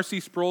done.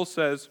 R.C. Sproul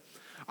says,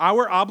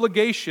 our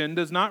obligation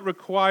does not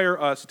require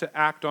us to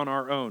act on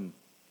our own,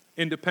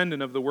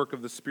 independent of the work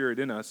of the Spirit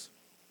in us.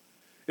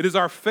 It is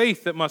our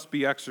faith that must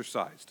be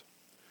exercised.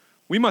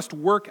 We must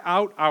work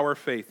out our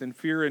faith in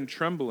fear and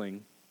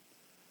trembling.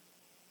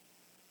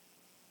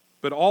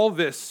 But all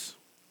this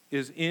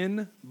is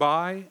in,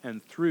 by,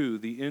 and through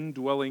the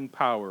indwelling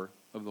power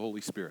of the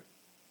Holy Spirit.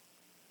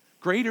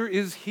 Greater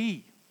is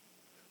he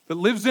that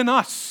lives in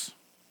us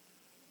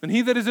than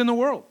he that is in the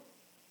world.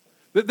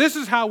 This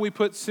is how we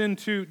put sin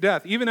to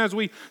death, even as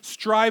we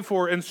strive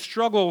for and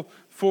struggle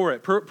for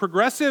it.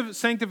 Progressive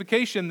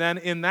sanctification, then,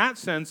 in that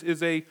sense,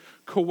 is a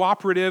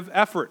cooperative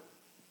effort.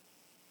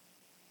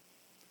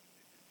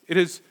 It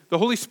is the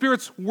Holy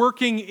Spirit's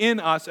working in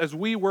us as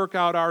we work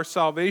out our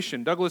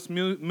salvation. Douglas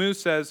Moo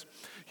says,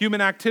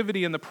 human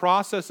activity in the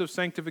process of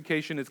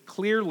sanctification is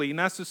clearly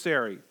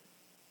necessary.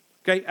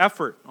 Okay,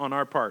 effort on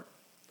our part.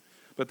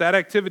 But that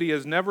activity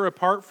is never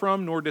apart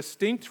from nor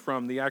distinct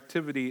from the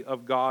activity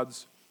of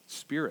God's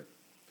Spirit.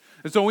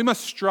 And so we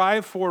must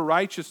strive for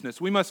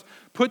righteousness. We must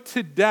put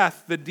to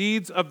death the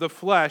deeds of the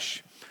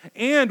flesh,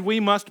 and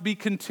we must be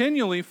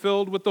continually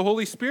filled with the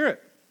Holy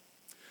Spirit.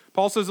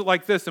 Paul says it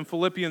like this in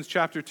Philippians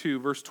chapter 2,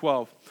 verse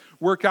 12.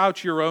 Work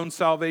out your own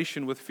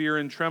salvation with fear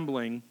and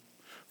trembling,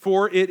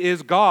 For it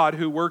is God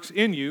who works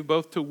in you,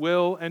 both to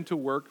will and to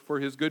work for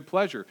his good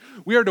pleasure.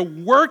 We are to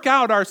work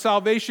out our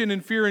salvation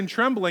in fear and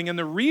trembling, and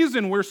the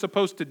reason we're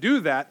supposed to do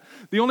that,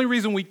 the only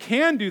reason we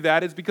can do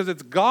that is because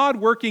it's God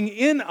working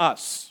in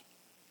us.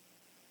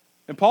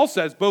 And Paul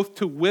says both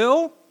to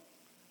will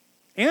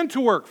and to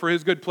work for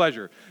his good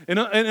pleasure. In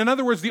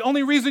other words, the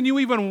only reason you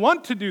even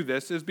want to do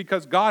this is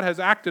because God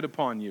has acted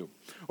upon you,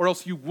 or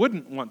else you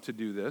wouldn't want to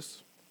do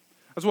this.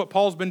 That's what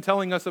Paul's been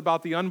telling us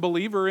about the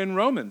unbeliever in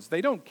Romans.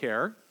 They don't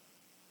care.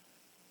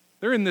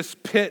 They're in this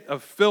pit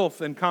of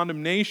filth and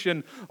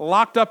condemnation,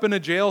 locked up in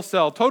a jail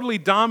cell, totally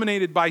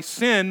dominated by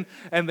sin,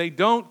 and they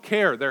don't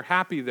care. They're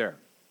happy there.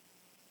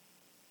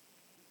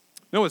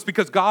 No, it's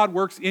because God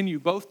works in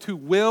you both to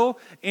will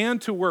and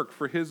to work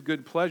for his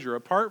good pleasure.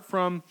 Apart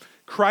from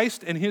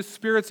Christ and his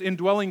Spirit's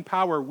indwelling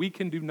power, we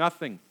can do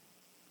nothing.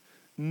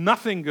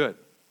 Nothing good.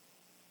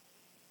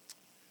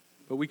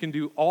 But we can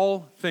do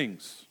all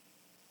things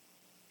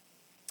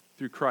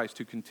through Christ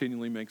who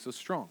continually makes us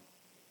strong.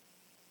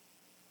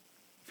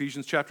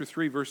 Ephesians chapter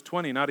 3, verse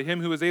 20, now to him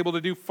who is able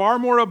to do far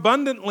more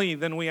abundantly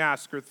than we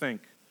ask or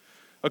think,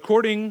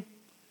 according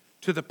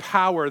to the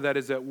power that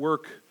is at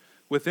work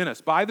within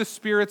us. By the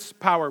Spirit's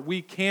power,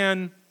 we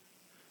can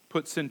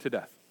put sin to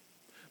death.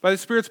 By the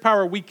Spirit's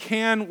power, we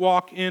can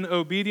walk in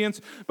obedience.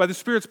 By the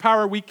Spirit's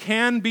power, we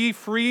can be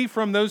free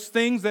from those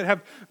things that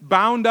have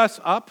bound us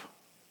up.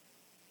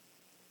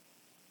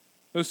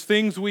 Those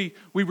things we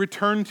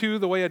return to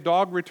the way a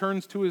dog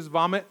returns to his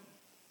vomit.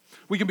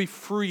 We can be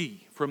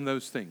free from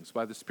those things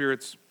by the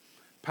Spirit's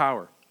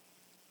power.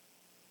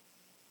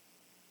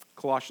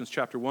 Colossians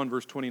chapter 1,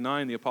 verse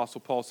 29, the Apostle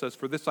Paul says,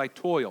 for this I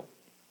toil,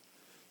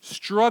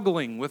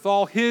 struggling with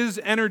all his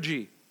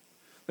energy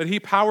that he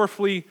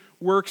powerfully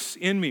works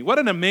in me. What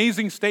an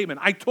amazing statement.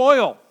 I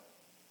toil.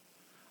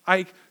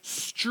 I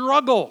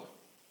struggle.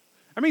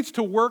 That means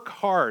to work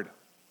hard,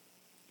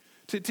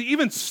 to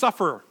even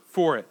suffer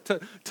for it,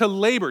 to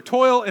labor.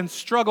 Toil and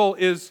struggle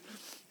is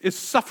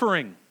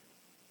suffering.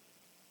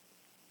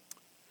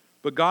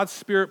 But God's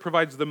Spirit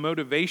provides the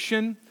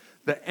motivation,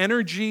 the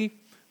energy,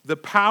 the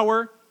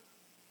power.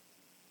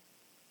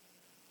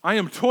 I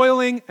am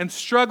toiling and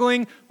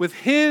struggling with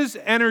his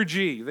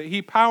energy that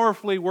he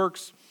powerfully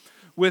works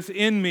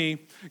within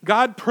me.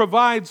 God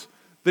provides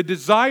the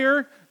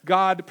desire.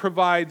 God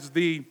provides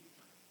the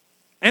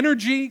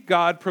energy.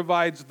 God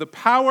provides the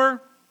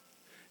power.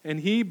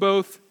 And he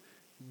both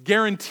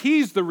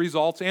guarantees the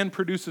results and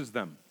produces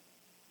them.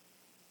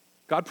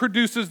 God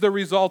produces the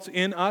results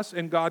in us,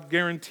 and God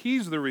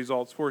guarantees the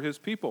results for his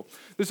people.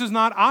 This is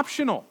not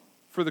optional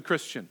for the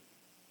Christian.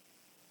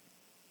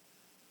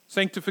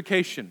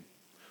 Sanctification,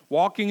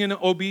 walking in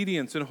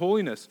obedience and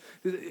holiness,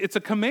 it's a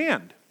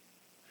command.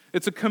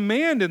 It's a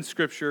command in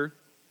Scripture.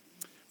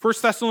 1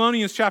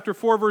 Thessalonians chapter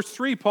 4, verse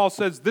 3, Paul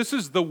says, this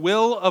is the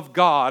will of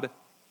God,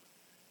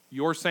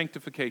 your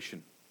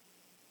sanctification.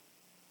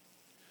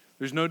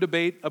 There's no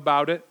debate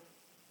about it.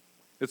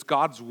 It's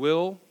God's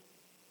will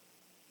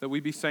that we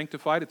be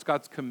sanctified. It's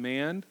God's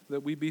command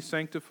that we be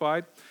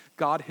sanctified.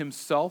 God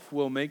himself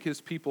will make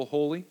his people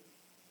holy.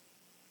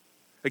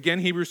 Again,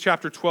 Hebrews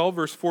chapter 12,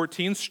 verse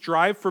 14,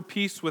 strive for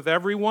peace with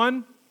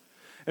everyone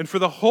and for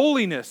the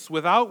holiness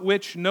without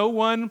which no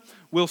one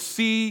will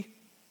see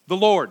the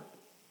Lord.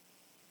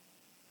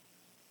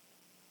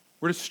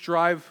 We're to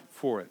strive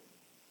for it.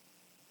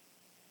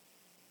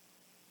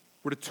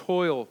 We're to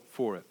toil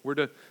for it. We're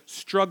to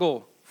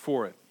struggle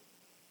for it.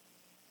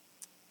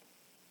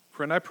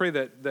 Friend, I pray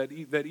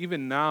that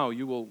even now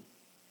you will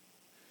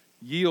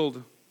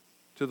yield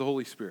to the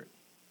Holy Spirit.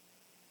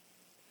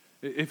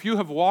 If you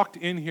have walked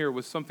in here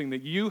with something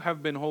that you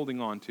have been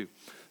holding on to,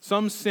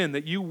 some sin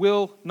that you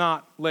will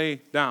not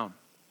lay down,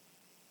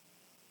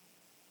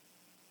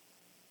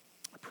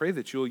 I pray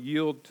that you'll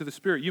yield to the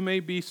Spirit. You may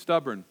be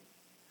stubborn.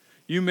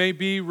 You may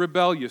be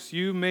rebellious.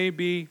 You may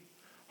be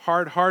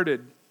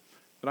hard-hearted.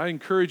 But I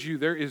encourage you,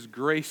 there is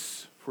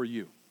grace for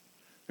you.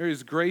 There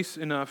is grace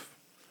enough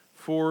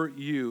for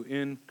you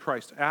in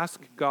Christ.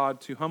 Ask God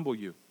to humble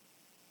you.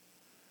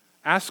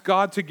 Ask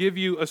God to give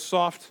you a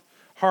soft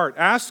heart.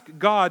 Ask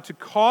God to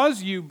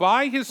cause you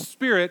by his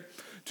Spirit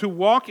to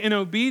walk in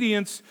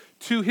obedience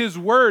to his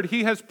word.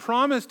 He has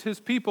promised his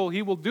people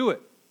he will do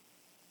it.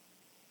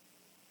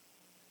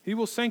 He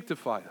will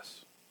sanctify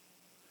us.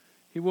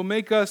 He will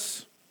make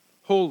us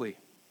holy.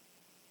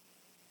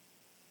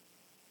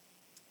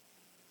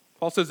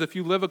 Paul says, if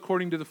you live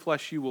according to the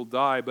flesh, you will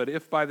die. But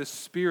if by the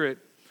Spirit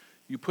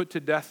you put to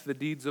death the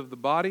deeds of the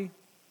body,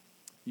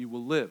 you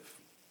will live.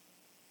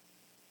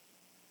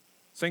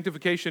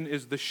 Sanctification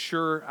is the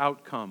sure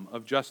outcome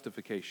of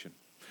justification.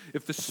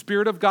 If the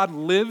Spirit of God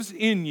lives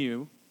in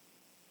you,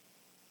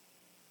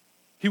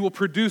 he will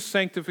produce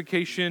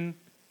sanctification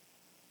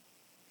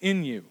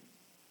in you.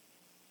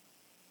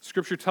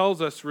 Scripture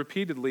tells us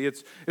repeatedly,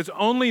 it's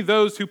only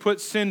those who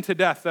put sin to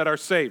death that are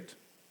saved.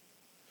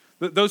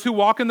 Those who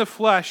walk in the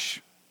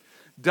flesh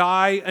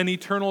die an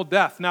eternal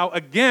death. Now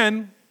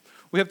again,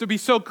 we have to be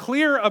so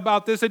clear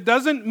about this. It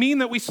doesn't mean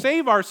that we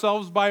save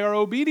ourselves by our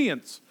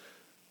obedience.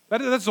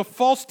 That's a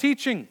false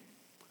teaching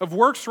of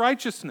works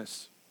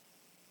righteousness.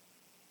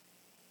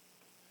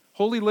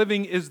 Holy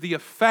living is the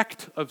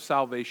effect of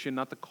salvation,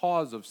 not the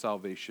cause of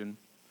salvation.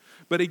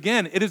 But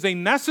again, it is a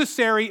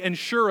necessary and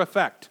sure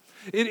effect.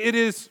 It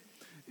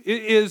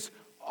is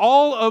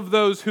all of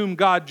those whom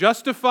God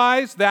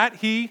justifies that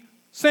He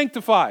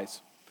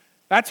sanctifies.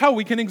 That's how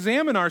we can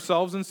examine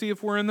ourselves and see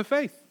if we're in the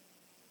faith.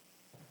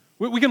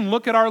 We can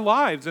look at our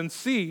lives and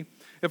see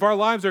if our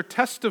lives are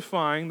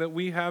testifying that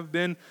we have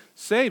been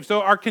saved.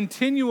 So our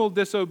continual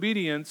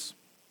disobedience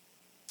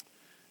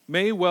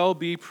may well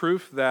be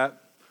proof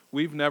that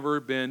we've never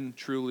been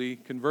truly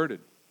converted.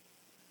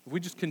 If we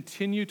just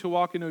continue to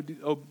walk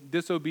in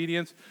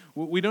disobedience,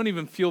 we don't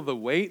even feel the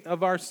weight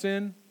of our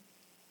sin.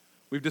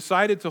 We've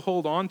decided to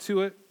hold on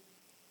to it.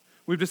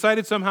 We've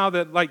decided somehow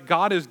that like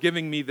God is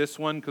giving me this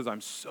one because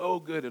I'm so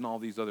good in all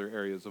these other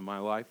areas of my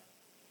life.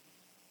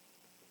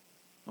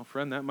 Well,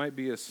 friend, that might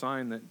be a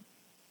sign that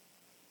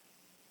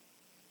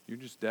you're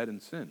just dead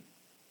in sin.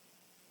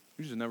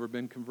 You've just never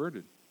been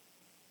converted.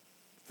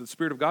 The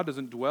Spirit of God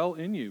doesn't dwell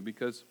in you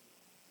because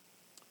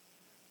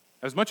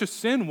as much as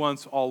sin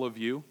wants all of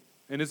you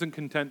and isn't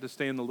content to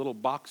stay in the little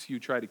box you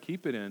try to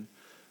keep it in,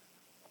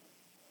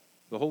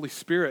 the Holy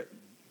Spirit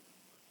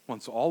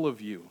wants all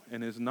of you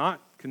and is not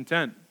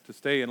content to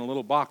stay in a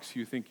little box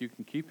you think you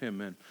can keep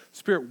him in. The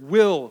Spirit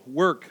will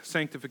work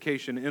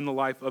sanctification in the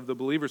life of the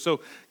believer.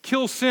 So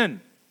kill sin.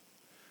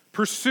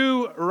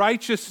 Pursue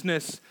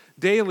righteousness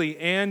daily,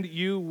 and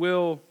you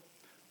will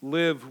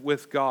live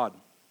with God.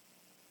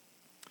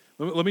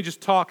 Let me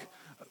just talk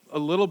a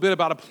little bit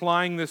about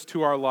applying this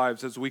to our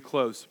lives as we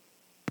close.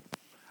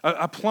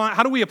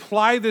 How do we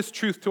apply this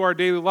truth to our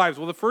daily lives?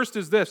 Well, the first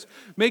is this: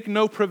 make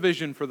no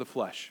provision for the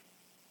flesh.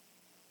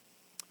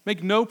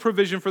 Make no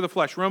provision for the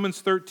flesh.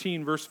 Romans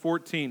 13, verse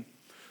 14.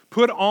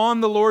 Put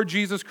on the Lord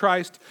Jesus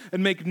Christ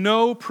and make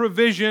no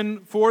provision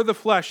for the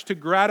flesh to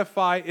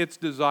gratify its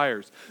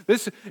desires.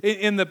 This,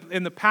 in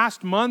the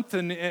past months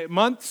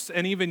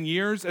and even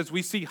years, as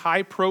we see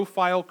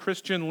high-profile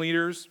Christian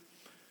leaders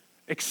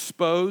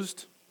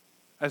exposed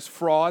as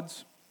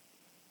frauds,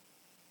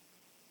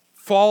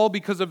 fall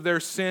because of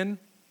their sin,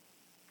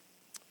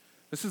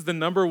 this is the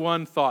number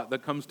one thought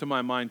that comes to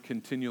my mind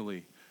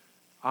continually.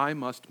 I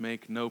must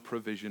make no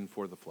provision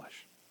for the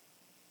flesh.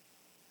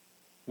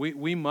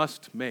 We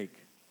must make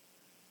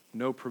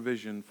no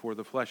provision for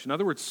the flesh. In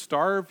other words,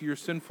 starve your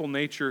sinful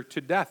nature to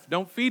death.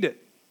 Don't feed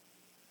it.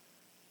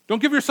 Don't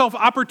give yourself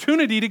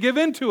opportunity to give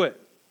into it.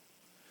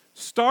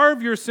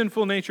 Starve your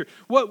sinful nature.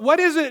 What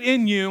is it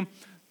in you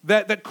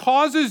that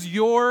causes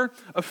your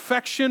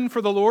affection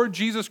for the Lord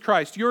Jesus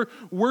Christ, your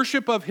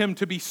worship of Him,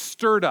 to be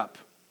stirred up?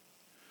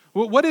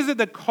 What is it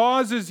that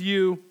causes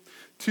you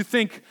to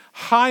think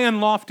high and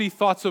lofty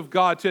thoughts of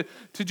God, to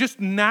just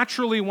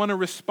naturally want to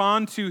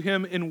respond to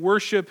Him in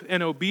worship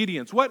and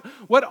obedience? What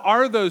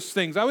are those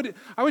things? I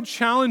would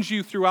challenge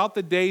you throughout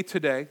the day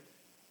today.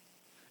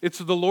 It's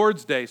the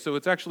Lord's Day, so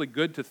it's actually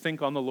good to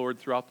think on the Lord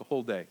throughout the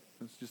whole day.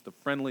 It's just a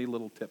friendly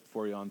little tip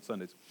for you on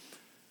Sundays.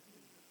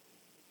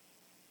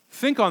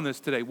 Think on this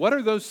today. What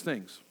are those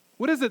things?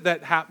 What is it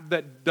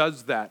that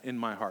does that in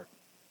my heart?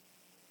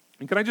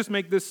 And can I just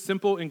make this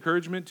simple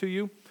encouragement to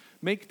you?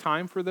 Make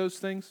time for those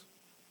things.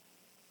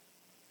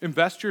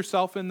 Invest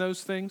yourself in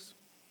those things.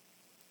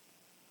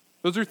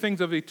 Those are things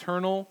of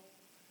eternal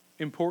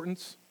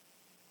importance.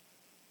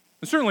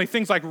 And certainly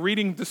things like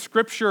reading the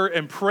Scripture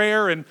and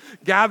prayer and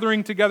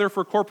gathering together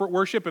for corporate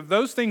worship, if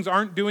those things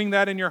aren't doing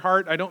that in your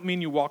heart, I don't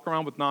mean you walk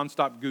around with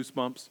nonstop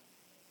goosebumps.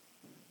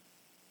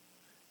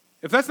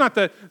 If that's not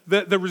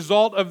the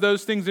result of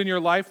those things in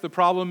your life, the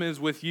problem is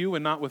with you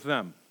and not with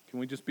them. Can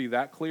we just be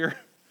that clear?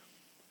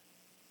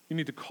 You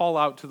need to call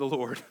out to the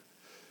Lord.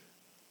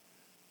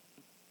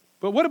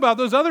 But what about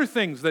those other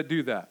things that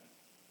do that?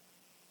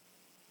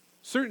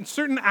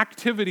 Certain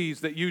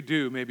activities that you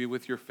do, maybe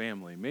with your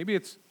family. Maybe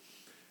it's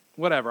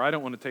whatever. I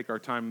don't want to take our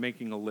time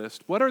making a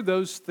list. What are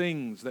those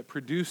things that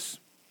produce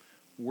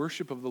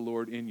worship of the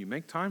Lord in you?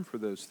 Make time for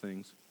those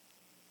things.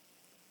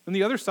 And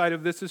the other side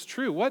of this is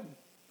true.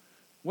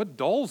 What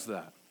dulls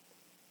that?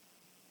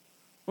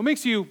 What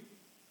makes you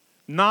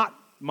not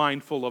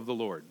mindful of the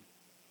Lord?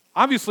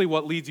 Obviously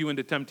what leads you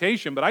into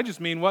temptation, but I just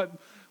mean what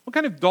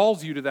kind of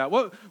dulls you to that?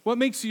 What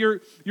makes your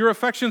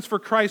affections for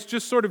Christ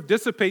just sort of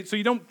dissipate so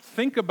you don't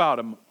think about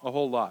Him a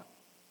whole lot?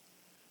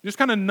 It just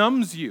kind of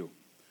numbs you.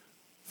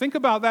 Think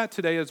about that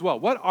today as well.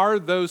 What are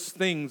those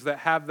things that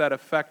have that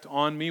effect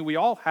on me? We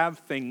all have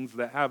things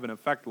that have an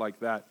effect like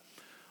that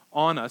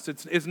on us.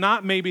 It's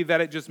not maybe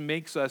that it just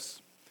makes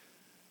us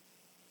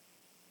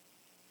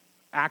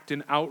act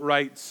in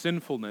outright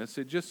sinfulness.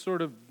 It just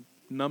sort of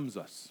numbs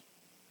us,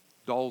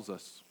 dulls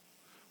us.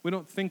 We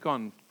don't think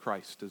on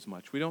Christ as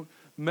much. We don't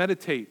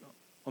meditate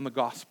on the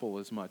gospel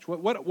as much.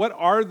 What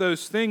are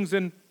those things?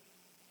 And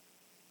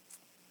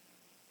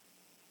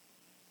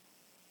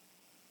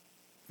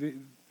the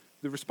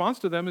response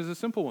to them is a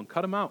simple one.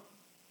 Cut them out.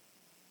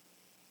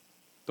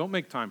 Don't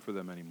make time for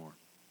them anymore.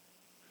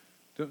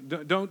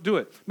 Don't do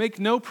it. Make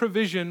no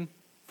provision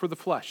for the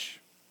flesh.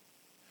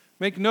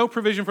 Make no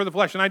provision for the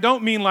flesh. And I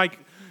don't mean like,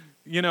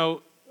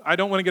 I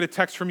don't want to get a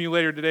text from you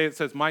later today that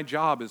says, my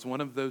job is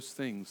one of those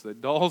things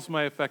that dulls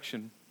my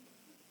affection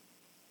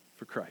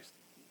for Christ.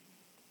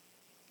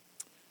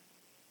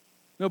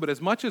 No, but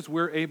as much as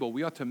we're able,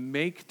 we ought to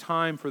make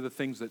time for the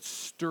things that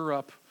stir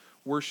up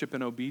worship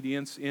and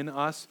obedience in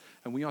us,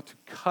 and we ought to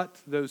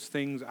cut those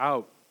things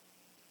out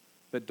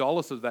that dull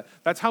us of that.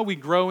 That's how we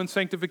grow in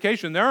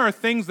sanctification. There are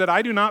things that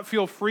I do not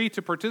feel free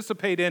to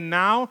participate in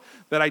now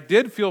that I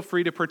did feel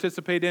free to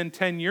participate in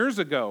 10 years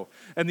ago.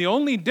 And the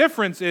only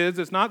difference is,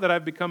 it's not that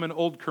I've become an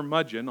old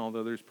curmudgeon,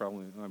 although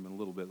I'm a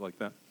little bit like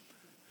that.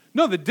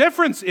 No, the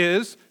difference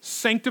is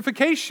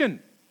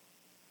sanctification.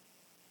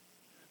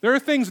 There are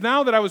things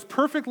now that I was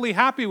perfectly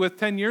happy with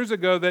 10 years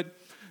ago that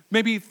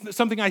maybe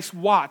something I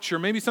watch or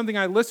maybe something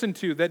I listen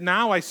to that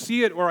now I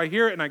see it or I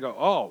hear it and I go,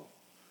 oh,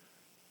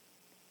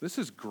 this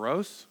is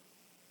gross.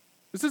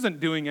 This isn't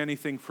doing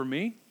anything for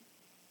me.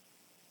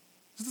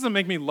 This doesn't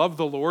make me love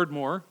the Lord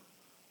more.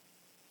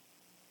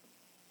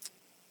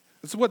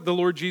 This is what the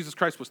Lord Jesus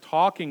Christ was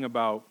talking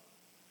about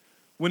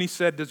when he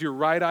said, does your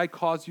right eye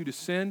cause you to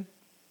sin?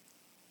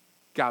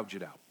 Gouge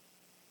it out.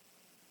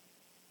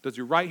 Does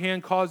your right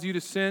hand cause you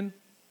to sin?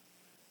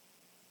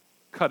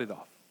 Cut it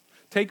off.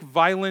 Take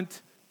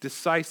violent,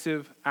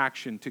 decisive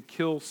action to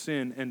kill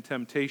sin and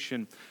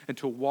temptation and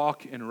to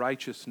walk in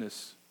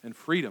righteousness and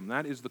freedom.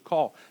 That is the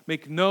call.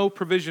 Make no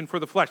provision for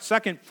the flesh.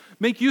 Second,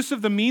 make use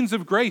of the means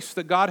of grace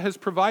that God has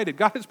provided.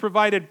 God has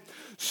provided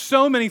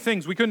so many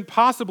things. We couldn't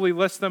possibly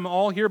list them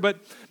all here, but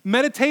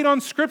meditate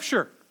on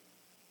Scripture.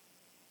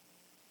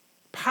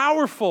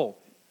 Powerful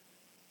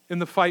in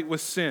the fight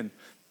with sin.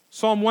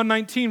 Psalm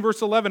 119,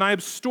 verse 11, I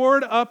have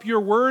stored up your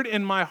word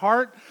in my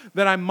heart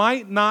that I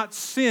might not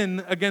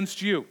sin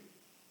against you.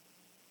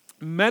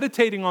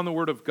 Meditating on the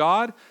word of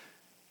God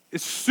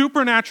is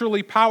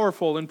supernaturally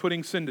powerful in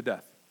putting sin to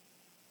death.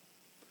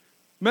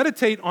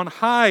 Meditate on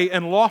high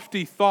and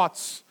lofty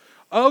thoughts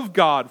of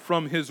God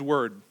from his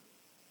word.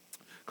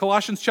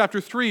 Colossians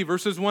chapter 3,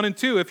 verses 1 and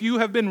 2, if you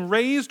have been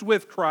raised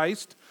with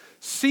Christ,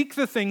 seek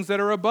the things that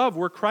are above,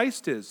 where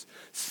Christ is,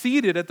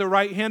 seated at the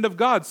right hand of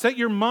God. Set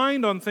your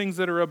mind on things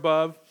that are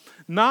above,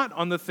 not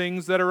on the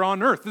things that are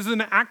on earth. This is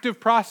an active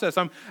process.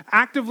 I'm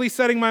actively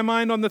setting my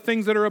mind on the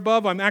things that are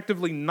above. I'm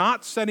actively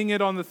not setting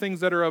it on the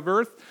things that are of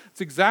earth.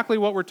 It's exactly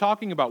what we're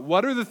talking about.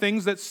 What are the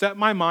things that set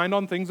my mind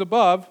on things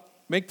above?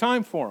 Make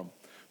time for them.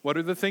 What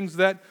are the things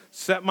that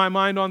set my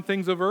mind on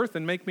things of earth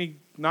and make me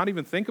not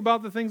even think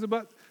about the things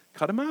above?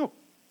 Cut them out.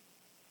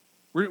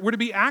 We're to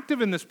be active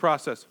in this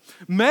process.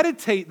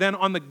 Meditate then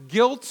on the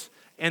guilt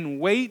and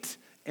weight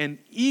and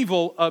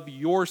evil of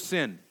your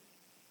sin.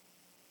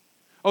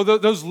 Oh,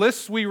 those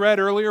lists we read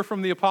earlier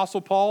from the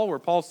Apostle Paul, where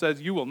Paul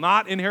says, you will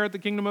not inherit the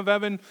kingdom of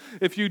heaven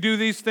if you do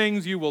these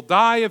things. You will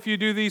die if you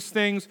do these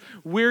things.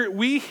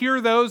 We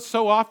hear those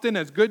so often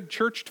as good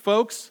churched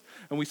folks,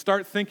 and we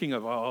start thinking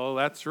of, oh,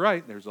 that's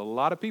right. There's a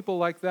lot of people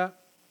like that.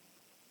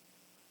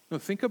 No,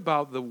 think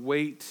about the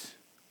weight,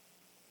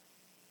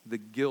 the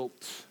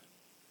guilt,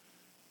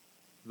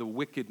 the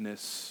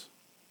wickedness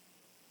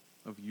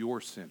of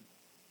your sin.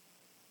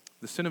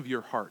 The sin of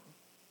your heart.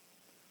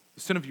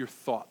 The sin of your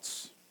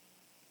thoughts.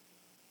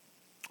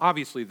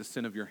 Obviously, the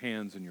sin of your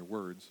hands and your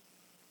words.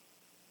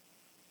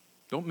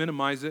 Don't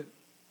minimize it.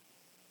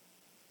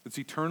 It's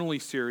eternally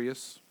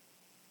serious.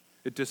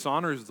 It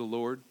dishonors the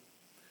Lord.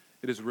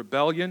 It is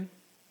rebellion.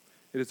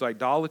 It is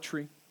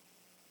idolatry.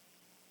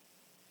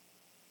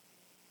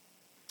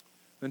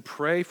 Then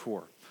pray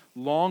for,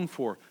 long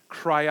for,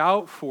 cry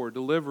out for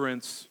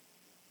deliverance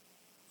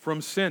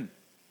from sin.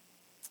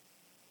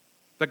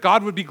 That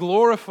God would be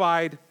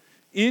glorified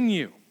in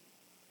you.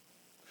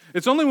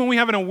 It's only when we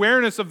have an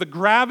awareness of the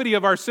gravity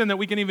of our sin that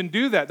we can even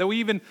do that we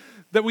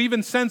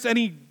even sense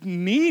any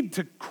need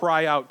to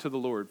cry out to the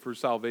Lord for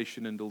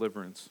salvation and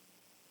deliverance.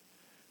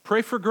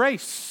 Pray for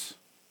grace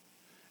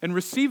and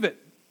receive it.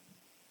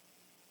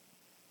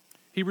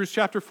 Hebrews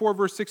chapter 4,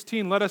 verse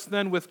 16, let us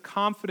then with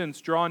confidence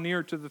draw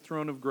near to the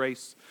throne of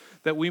grace,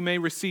 that we may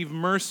receive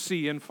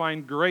mercy and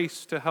find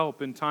grace to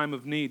help in time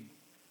of need.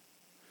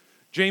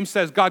 James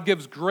says God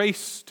gives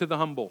grace to the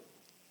humble.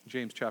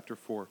 James chapter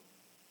 4.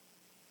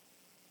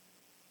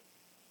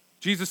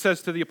 Jesus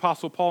says to the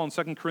Apostle Paul in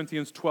 2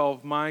 Corinthians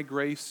 12, my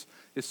grace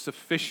is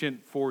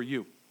sufficient for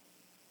you.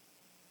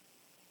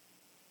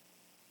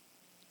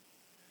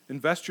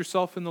 Invest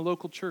yourself in the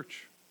local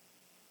church.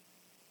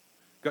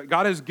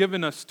 God has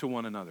given us to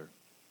one another.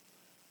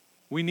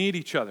 We need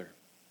each other.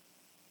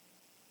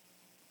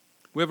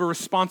 We have a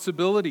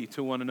responsibility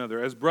to one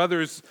another as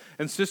brothers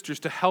and sisters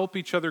to help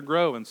each other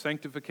grow in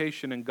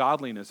sanctification and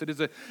godliness. It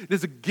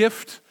is a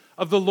gift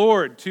of the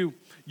Lord to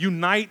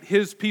unite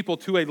his people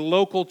to a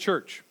local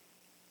church.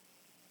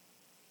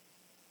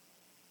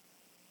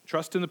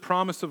 Trust in the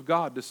promise of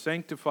God to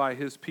sanctify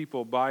his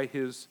people by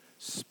his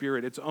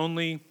Spirit. It's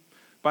only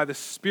by the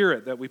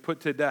Spirit that we put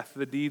to death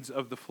the deeds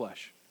of the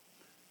flesh.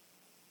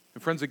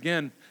 And friends,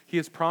 again, he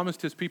has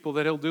promised his people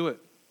that he'll do it.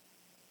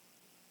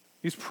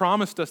 He's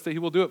promised us that he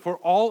will do it for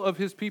all of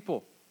his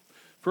people.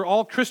 For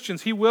all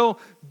Christians, he will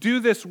do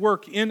this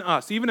work in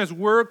us, even as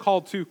we're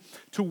called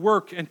to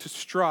work and to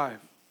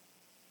strive.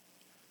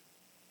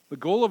 The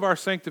goal of our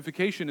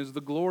sanctification is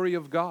the glory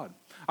of God.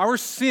 Our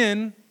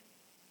sin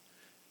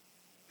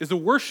is a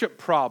worship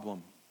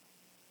problem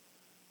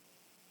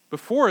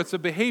before it's a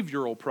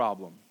behavioral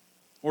problem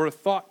or a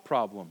thought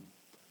problem.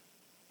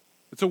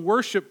 It's a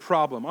worship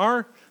problem.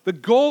 The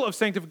goal of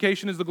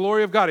sanctification is the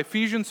glory of God.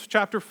 Ephesians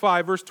chapter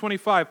 5, verse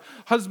 25.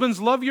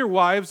 Husbands, love your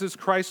wives as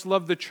Christ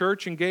loved the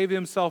church and gave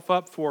himself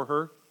up for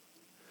her,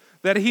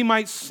 that he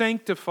might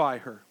sanctify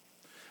her,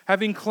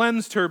 having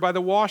cleansed her by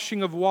the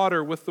washing of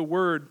water with the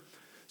word,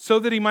 so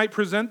that he might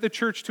present the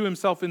church to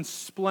himself in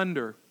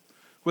splendor,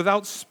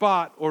 without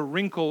spot or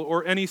wrinkle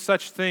or any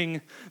such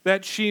thing,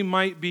 that she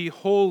might be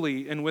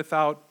holy and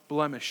without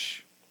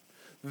blemish.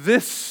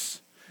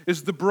 This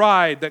is the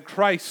bride that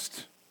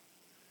Christ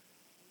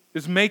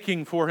is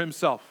making for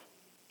himself.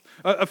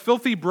 A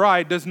filthy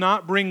bride does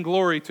not bring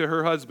glory to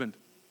her husband.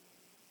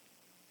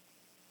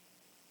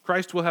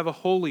 Christ will have a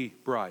holy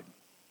bride.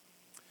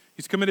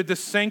 He's committed to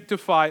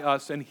sanctify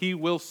us, and he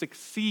will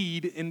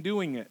succeed in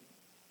doing it.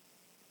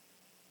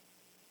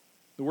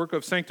 The work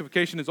of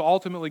sanctification is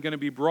ultimately going to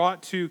be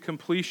brought to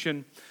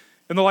completion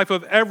in the life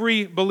of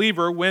every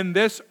believer when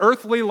this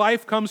earthly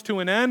life comes to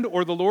an end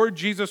or the Lord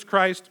Jesus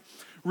Christ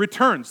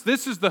returns.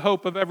 This is the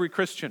hope of every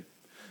Christian.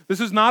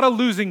 This is not a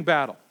losing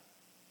battle.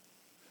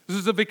 This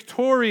is a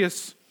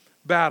victorious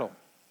battle.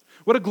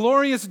 What a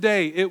glorious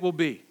day it will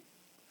be.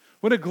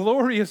 What a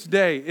glorious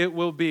day it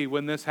will be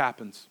when this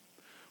happens.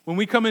 When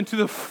we come into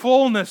the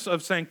fullness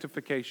of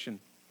sanctification.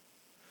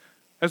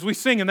 As we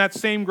sing in that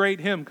same great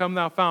hymn, Come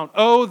Thou Fount.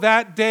 Oh,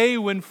 that day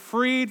when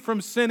freed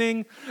from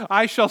sinning,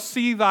 I shall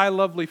see thy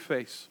lovely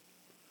face.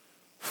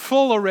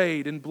 Full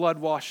arrayed in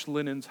blood-washed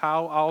linens,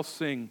 how I'll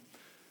sing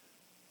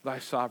thy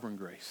sovereign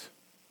grace.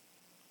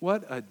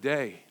 What a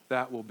day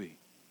that will be.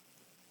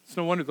 It's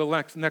no wonder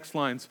the next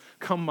lines,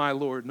 Come, my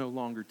Lord, no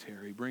longer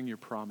tarry. Bring your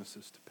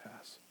promises to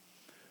pass.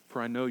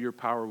 For I know your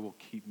power will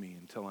keep me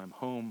until I'm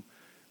home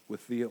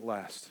with thee at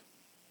last.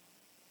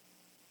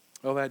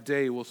 Oh, that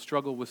day we'll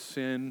struggle with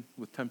sin,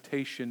 with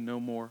temptation no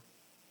more.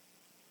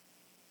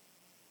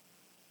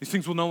 These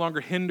things will no longer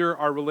hinder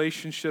our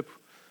relationship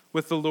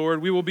with the Lord.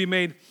 We will be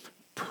made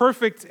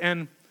perfect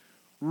and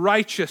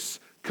righteous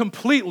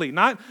completely.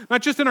 Not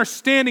just in our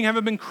standing,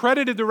 haven't been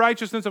credited the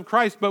righteousness of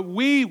Christ, but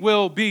we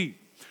will be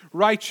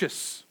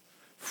righteous,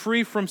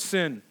 free from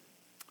sin.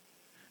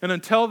 And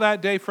until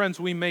that day, friends,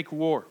 we make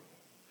war.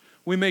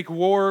 We make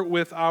war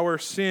with our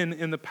sin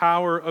in the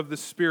power of the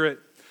Spirit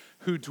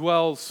who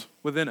dwells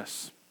within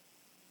us.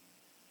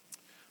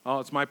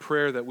 Oh, it's my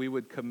prayer that we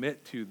would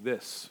commit to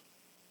this.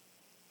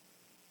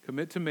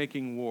 Commit to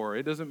making war.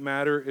 It doesn't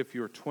matter if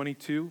you're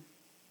 22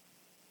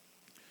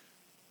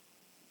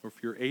 or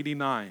if you're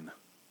 89.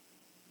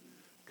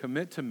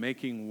 Commit to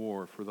making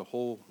war for the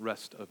whole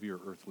rest of your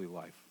earthly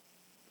life.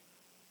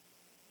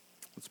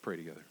 Let's pray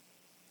together.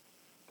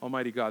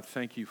 Almighty God,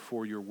 thank you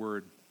for your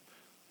word.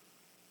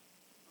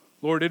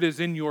 Lord, it is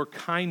in your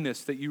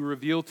kindness that you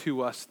reveal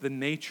to us the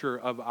nature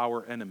of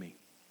our enemy.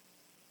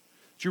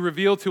 That you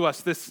reveal to us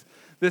this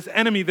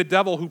enemy, the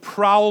devil, who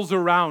prowls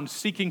around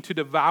seeking to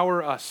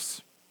devour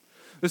us.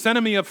 This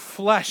enemy of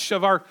flesh,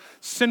 of our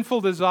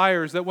sinful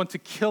desires that want to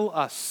kill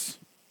us.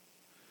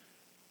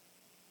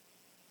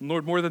 And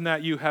Lord, more than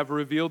that, you have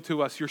revealed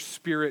to us your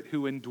Spirit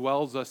who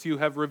indwells us. You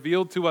have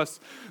revealed to us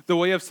the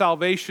way of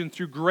salvation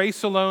through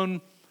grace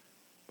alone,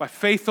 by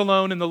faith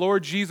alone, in the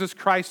Lord Jesus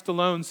Christ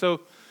alone.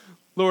 So,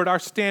 Lord, our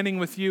standing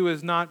with you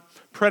is not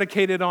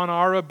predicated on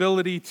our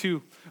ability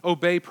to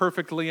obey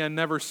perfectly and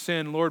never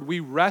sin. Lord, we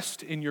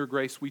rest in your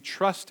grace. We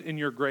trust in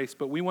your grace,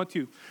 but we want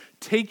to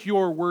take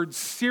your word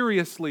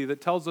seriously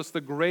that tells us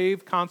the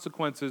grave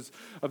consequences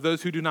of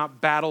those who do not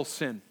battle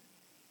sin.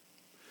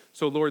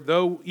 So, Lord,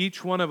 though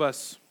each one of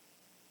us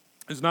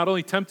is not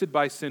only tempted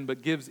by sin,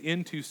 but gives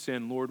into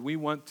sin, Lord, we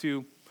want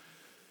to,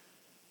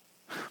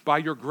 by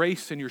your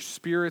grace and your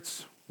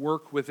Spirit's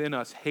work within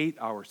us, hate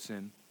our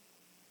sin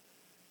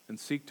and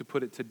seek to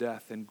put it to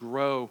death and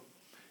grow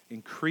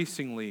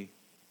increasingly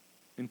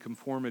in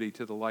conformity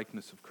to the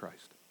likeness of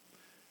Christ.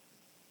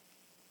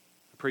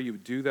 I pray you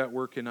would do that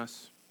work in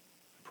us.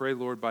 I pray,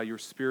 Lord, by your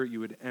Spirit you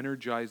would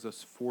energize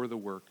us for the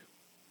work.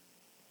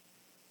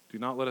 Do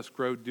not let us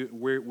grow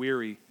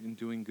weary in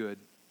doing good.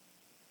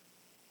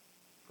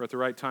 For at the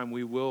right time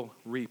we will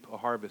reap a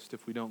harvest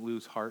if we don't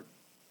lose heart.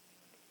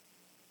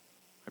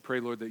 I pray,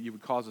 Lord, that you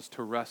would cause us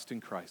to rest in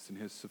Christ and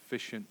his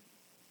sufficient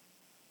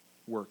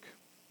work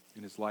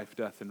in his life,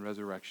 death, and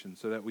resurrection,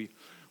 so that we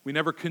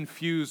never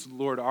confuse,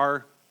 Lord,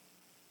 our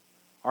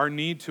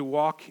need to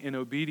walk in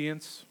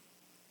obedience,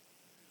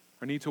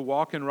 our need to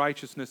walk in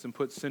righteousness and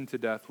put sin to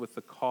death with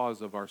the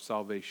cause of our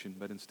salvation.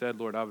 But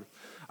instead, Lord, out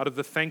of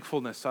the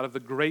thankfulness, out of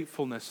the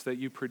gratefulness that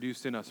you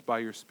produce in us by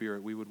your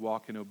Spirit, we would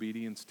walk in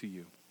obedience to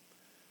you.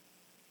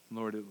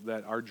 Lord,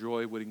 that our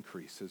joy would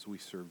increase as we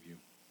serve you.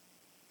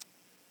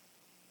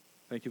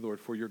 Thank you, Lord,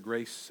 for your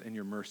grace and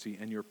your mercy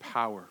and your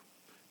power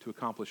to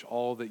accomplish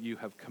all that you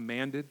have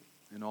commanded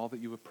and all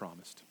that you have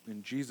promised.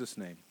 In Jesus'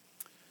 name,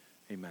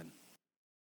 amen.